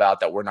don't know about,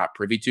 that we're not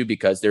privy to,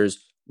 because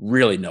there's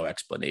really no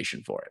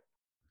explanation for it.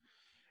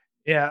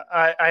 Yeah,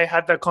 I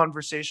had that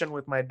conversation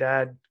with my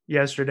dad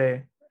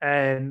yesterday,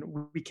 and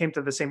we came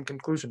to the same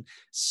conclusion.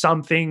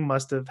 Something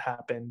must have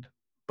happened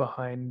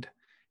behind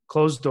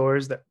closed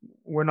doors that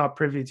we're not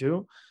privy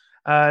to,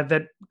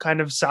 that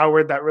kind of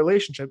soured that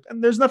relationship.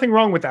 And there's nothing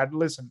wrong with that.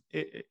 Listen,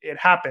 it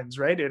happens,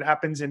 right? It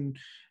happens in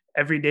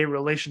everyday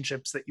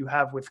relationships that you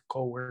have with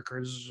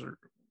coworkers or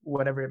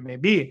whatever it may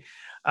be.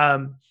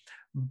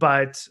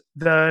 But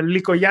the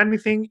Liko Yanni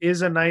thing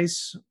is a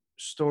nice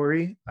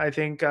story. I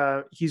think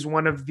he's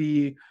one of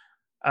the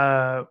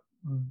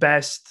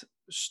best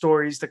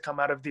stories to come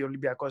out of the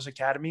Olympiacos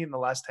Academy in the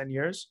last 10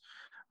 years.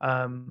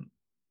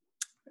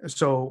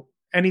 So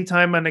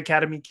anytime an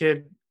academy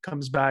kid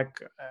comes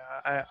back,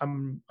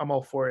 I'm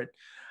all for it.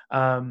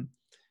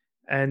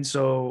 And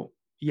so,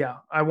 yeah,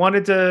 I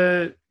wanted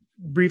to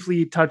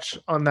briefly touch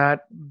on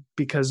that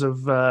because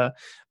of the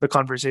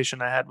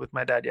conversation I had with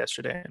my dad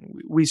yesterday.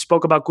 And we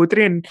spoke about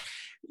Kutri, and,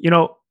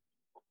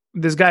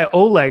 this guy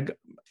Oleg,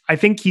 I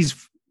think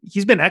he's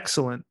been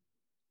excellent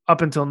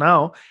up until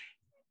now.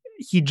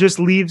 He just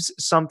leaves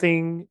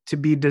something to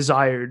be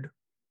desired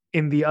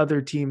in the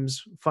other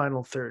team's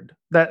final third.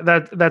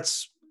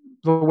 That's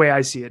the way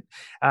I see it.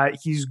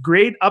 He's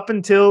great up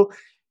until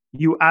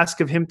you ask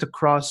of him to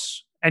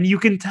cross, and you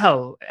can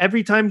tell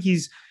every time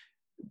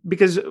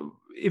because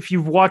if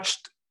you've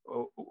watched,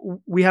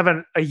 we have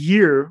a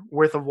year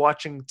worth of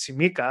watching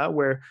Tsimikas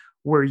where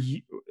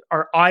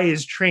our eye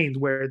is trained,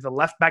 where the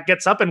left back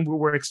gets up and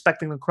we're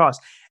expecting the cross.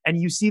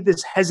 And you see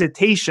this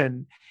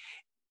hesitation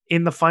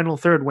in the final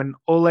third when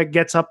Oleg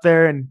gets up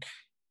there and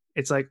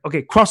it's like,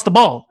 okay, cross the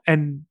ball.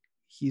 And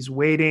he's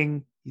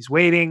waiting.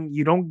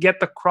 You don't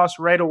get the cross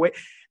right away.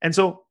 And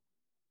so,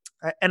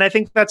 and I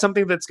think that's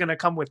something that's going to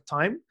come with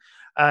time.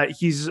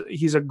 He's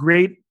a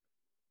great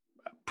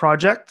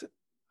project.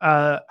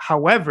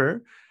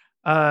 However,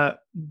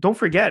 don't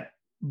forget,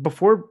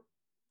 before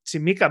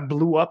Tsimikas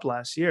blew up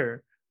last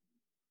year,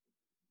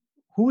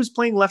 who was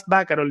playing left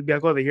back at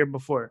Olympiacos the year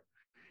before?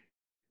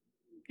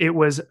 It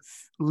was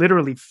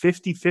literally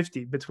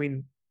 50-50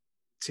 between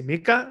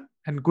Tsimikas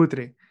and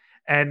Gutri.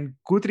 And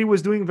Gutri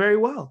was doing very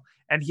well.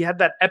 And he had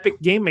that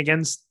epic game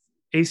against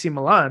AC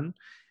Milan.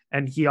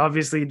 And he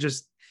obviously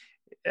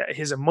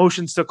his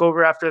emotions took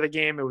over after the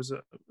game.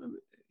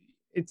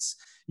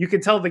 You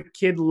can tell the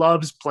kid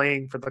loves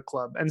playing for the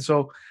club. And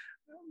so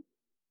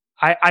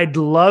I'd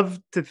love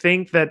to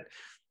think that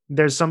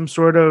there's some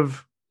sort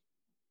of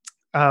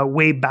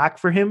way back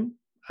for him.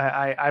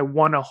 I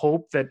want to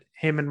hope that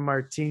him and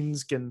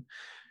Martins can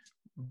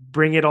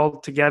bring it all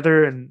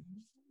together and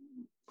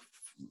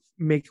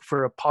make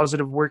for a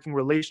positive working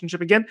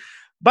relationship again.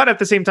 But at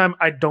the same time,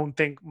 I don't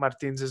think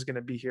Martins is going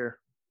to be here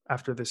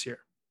after this year.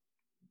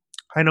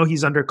 I know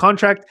he's under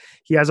contract.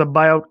 He has a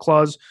buyout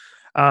clause.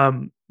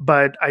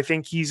 But I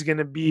think he's going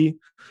to be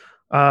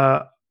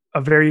a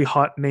very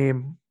hot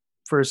name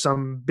for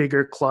some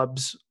bigger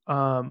clubs.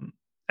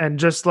 And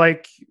just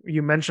like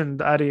you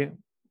mentioned, Ari,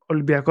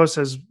 Olympiacos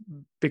has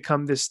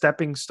become this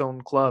stepping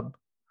stone club,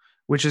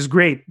 which is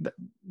great.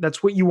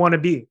 That's what you want to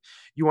be.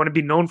 You want to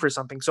be known for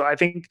something. So I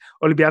think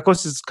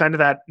Olympiacos is kind of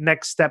that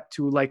next step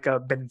to like a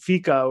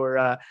Benfica or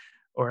a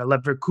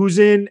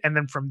Leverkusen. And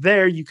then from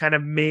there, you kind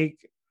of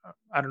make,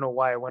 I don't know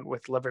why I went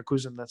with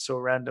Leverkusen. That's so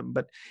random,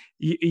 but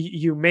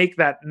you make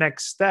that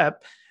next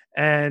step,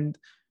 and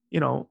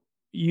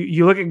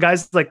you look at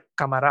guys like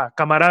Camara.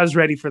 Camara is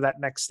ready for that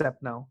next step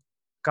now.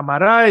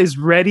 Camara is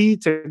ready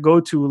to go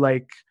to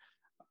like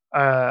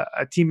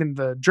a team in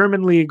the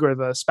German league or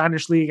the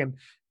Spanish league and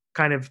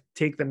kind of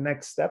take the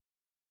next step.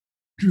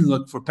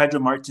 Look, for Pedro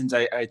Martins,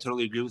 I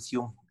totally agree with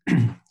you.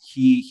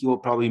 he will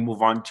probably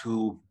move on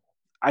to,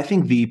 I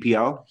think, the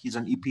EPL. He's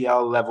an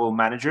EPL level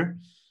manager.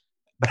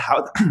 But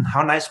how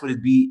how nice would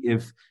it be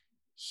if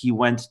he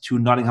went to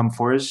Nottingham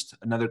Forest,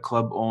 another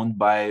club owned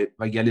by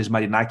Vangelis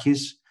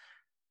Marinakis,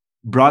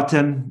 brought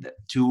him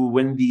to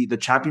win the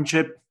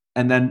championship,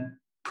 and then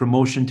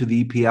promotion to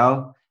the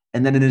EPL,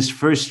 and then in his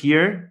first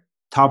year,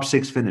 top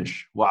 6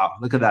 finish. Wow,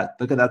 look at that!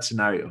 Look at that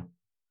scenario.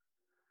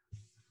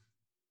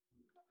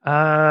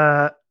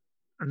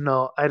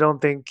 No, I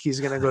don't think he's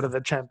going to go to the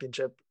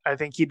championship. I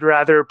think he'd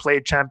rather play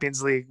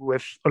Champions League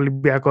with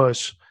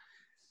Olympiacos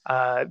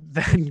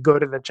than go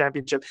to the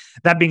championship.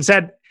 That being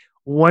said,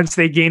 once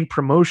they gain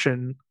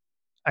promotion,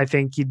 I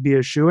think he'd be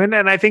a shoo-in.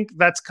 And I think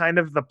that's kind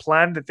of the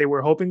plan that they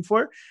were hoping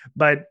for.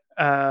 But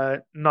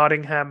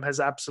Nottingham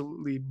has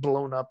absolutely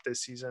blown up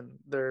this season.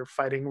 They're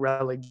fighting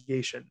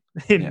relegation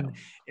in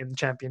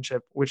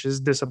championship, which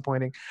is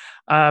disappointing.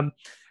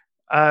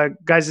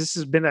 Guys, this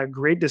has been a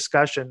great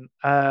discussion.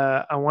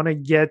 I want to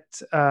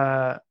get,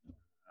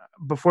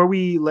 before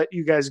we let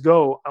you guys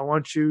go, I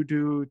want you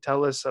to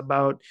tell us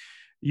about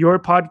your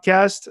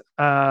podcast.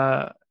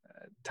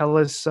 Tell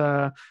us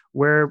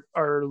where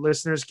our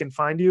listeners can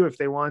find you if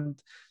they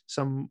want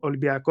some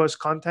Olympiacos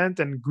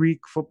content and Greek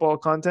football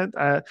content.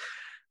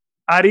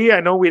 Ari, I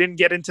know we didn't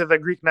get into the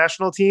Greek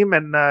national team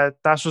and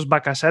Tassos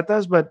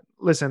Bakasetas, but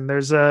listen,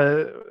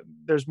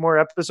 there's more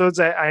episodes.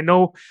 I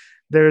know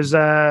there's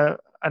a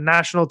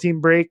national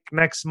team break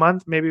next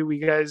month. Maybe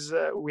we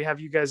have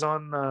you guys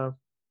on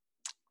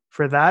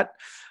for that.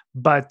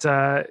 But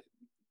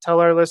tell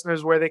our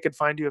listeners where they could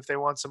find you if they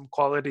want some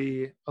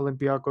quality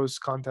Olympiacos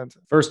content.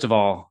 First of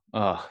all,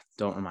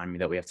 don't remind me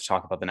that we have to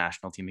talk about the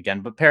national team again.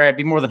 But Perry, I'd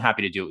be more than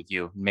happy to do it with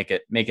you. Make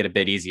it a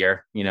bit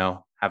easier,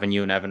 having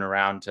you and Evan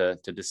around to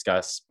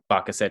discuss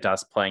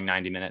Bakasetas playing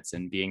 90 minutes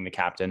and being the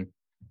captain.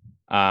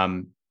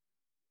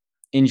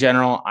 In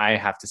general, I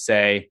have to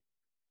say,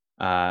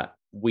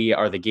 we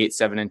are the Gate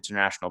 7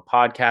 International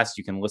Podcast.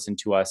 You can listen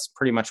to us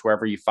pretty much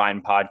wherever you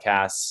find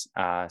podcasts,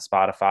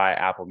 Spotify,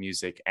 Apple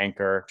Music,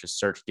 Anchor. Just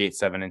search Gate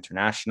 7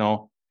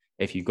 International.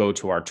 If you go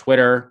to our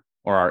Twitter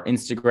or our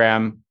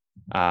Instagram,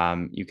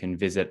 you can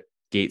visit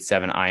Gate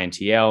 7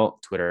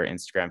 INTL, Twitter,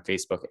 Instagram,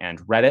 Facebook, and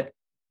Reddit.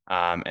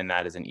 And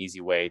that is an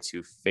easy way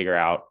to figure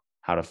out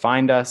how to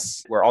find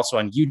us. We're also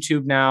on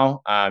YouTube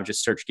now.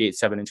 Just search Gate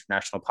 7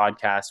 International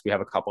Podcast. We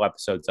have a couple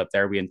episodes up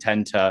there. We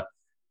intend to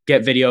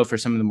get video for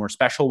some of the more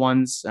special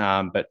ones,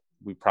 but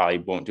we probably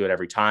won't do it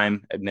every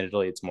time.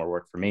 Admittedly, it's more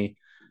work for me.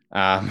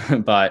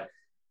 But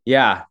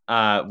yeah,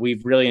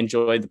 we've really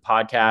enjoyed the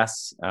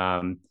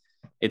podcast.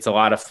 It's a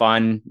lot of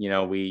fun.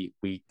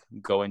 We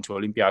go into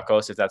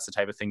Olympiacos if that's the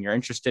type of thing you're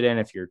interested in,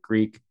 if you're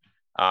Greek,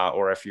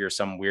 or if you're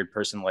some weird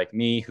person like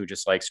me who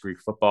just likes Greek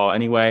football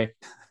anyway.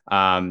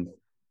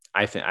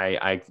 I think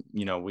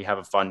we have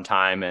a fun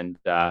time, and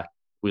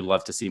we'd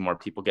love to see more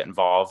people get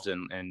involved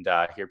and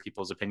hear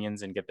people's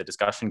opinions and get the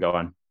discussion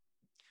going.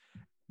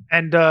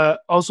 And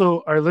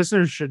also, our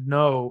listeners should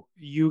know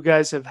you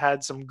guys have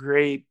had some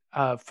great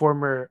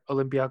former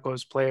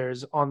Olympiacos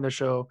players on the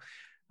show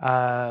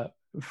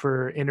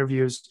for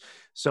interviews.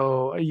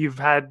 So you've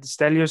had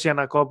Stelios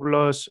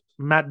Yiannakopoulos,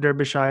 Matt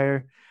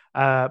Derbyshire,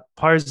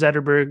 Pars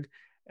Zetterberg,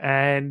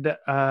 and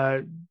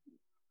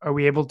are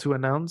we able to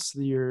announce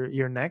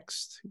your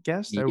next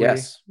guest?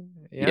 Yes.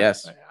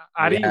 Yes.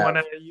 Adi,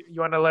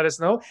 you wanna let us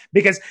know?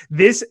 Because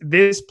this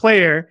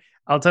player,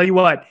 I'll tell you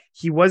what,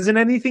 he wasn't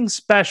anything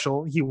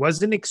special. He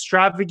wasn't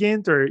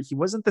extravagant, or he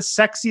wasn't the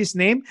sexiest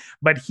name,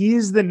 but he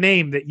is the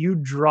name that you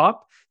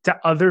drop to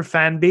other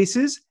fan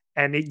bases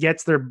and it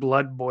gets their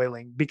blood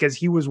boiling, because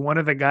he was one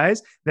of the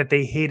guys that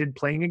they hated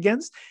playing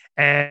against.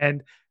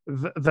 And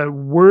the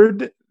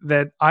word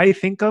that I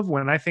think of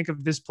when I think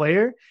of this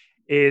player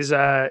is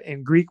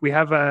in Greek, they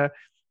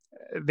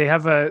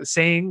have a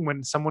saying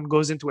when someone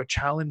goes into a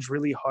challenge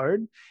really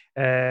hard,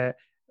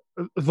 dolofonia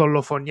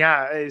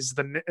is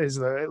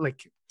the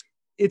like,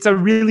 it's a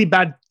really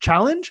bad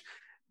challenge.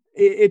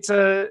 It's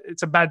a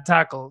bad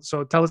tackle.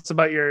 So tell us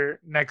about your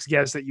next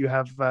guest that you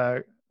have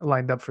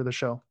lined up for the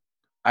show.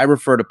 I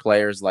refer to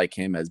players like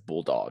him as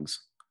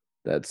bulldogs.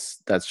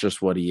 That's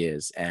just what he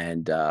is.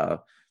 And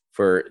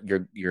for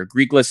your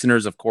Greek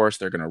listeners, of course,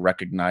 they're going to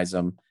recognize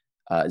him.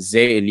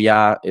 Zé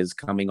Elia is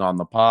coming on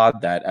the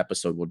pod. That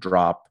episode will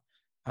drop.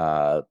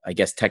 I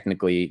guess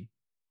technically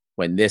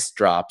when this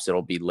drops,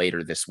 it'll be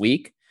later this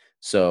week.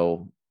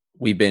 So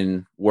we've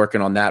been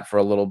working on that for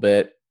a little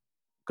bit.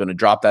 Going to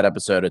drop that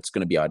episode. It's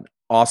going to be an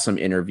awesome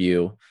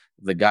interview.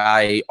 The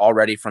guy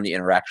already from the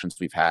interactions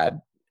we've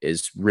had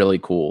is really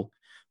cool.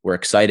 We're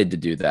excited to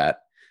do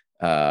that.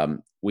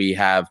 We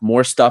have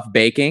more stuff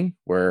baking.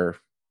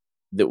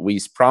 We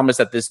promised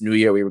that this new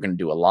year we were going to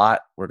do a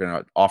lot. We're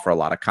going to offer a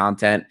lot of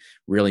content,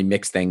 really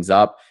mix things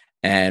up,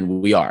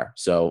 and we are.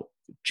 So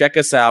check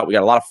us out. We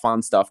got a lot of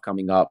fun stuff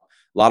coming up,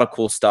 a lot of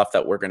cool stuff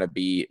that we're going to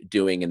be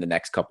doing in the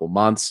next couple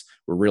months.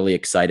 We're really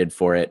excited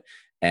for it,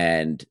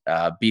 and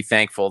be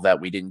thankful that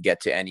we didn't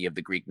get to any of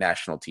the Greek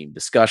national team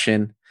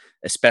discussion,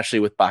 especially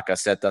with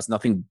Bakasetas.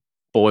 Nothing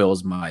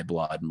boils my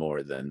blood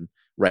more than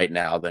right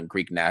now than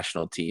Greek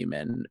national team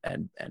and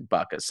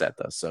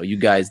Bakasetas. So you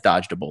guys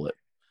dodged a bullet.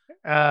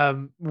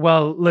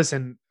 Well,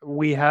 listen,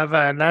 we have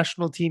a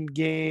national team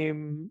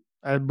game,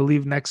 I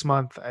believe, next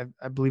month.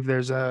 I believe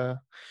there's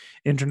a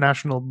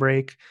international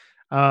break.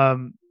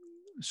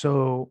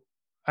 So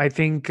I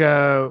think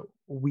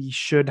we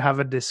should have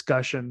a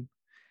discussion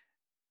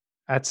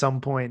at some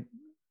point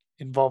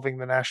involving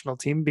the national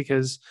team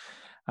because,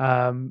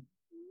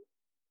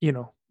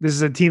 this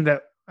is a team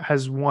that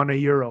has won a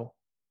Euro.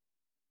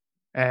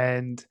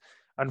 And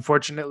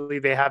unfortunately,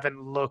 they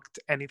haven't looked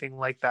anything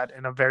like that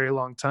in a very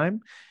long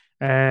time.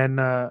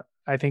 And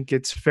I think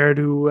it's fair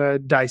to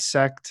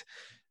dissect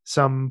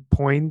some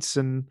points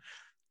and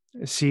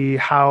see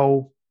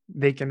how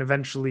they can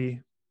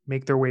eventually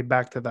make their way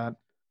back to that.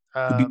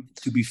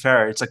 To be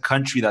fair, it's a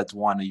country that's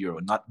won a Euro.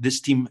 Not this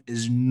team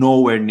is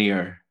nowhere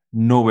near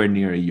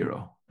a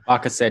Euro.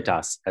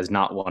 Bakasetas has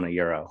not won a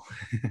Euro.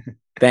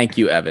 Thank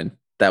you, Evan.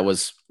 That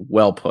was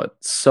well put.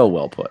 So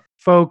well put.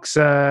 Folks,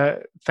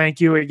 thank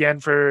you again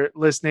for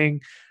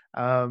listening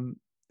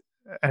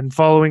and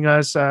following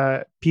us.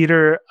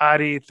 Peter,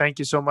 Ari, thank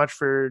you so much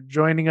for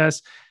joining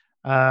us.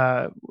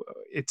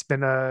 It's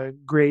been a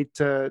great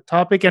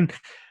topic, and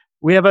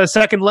we have a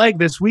second leg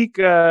this week.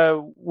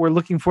 We're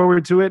looking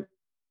forward to it.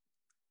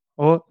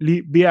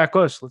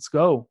 Olympiacos, let's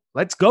go.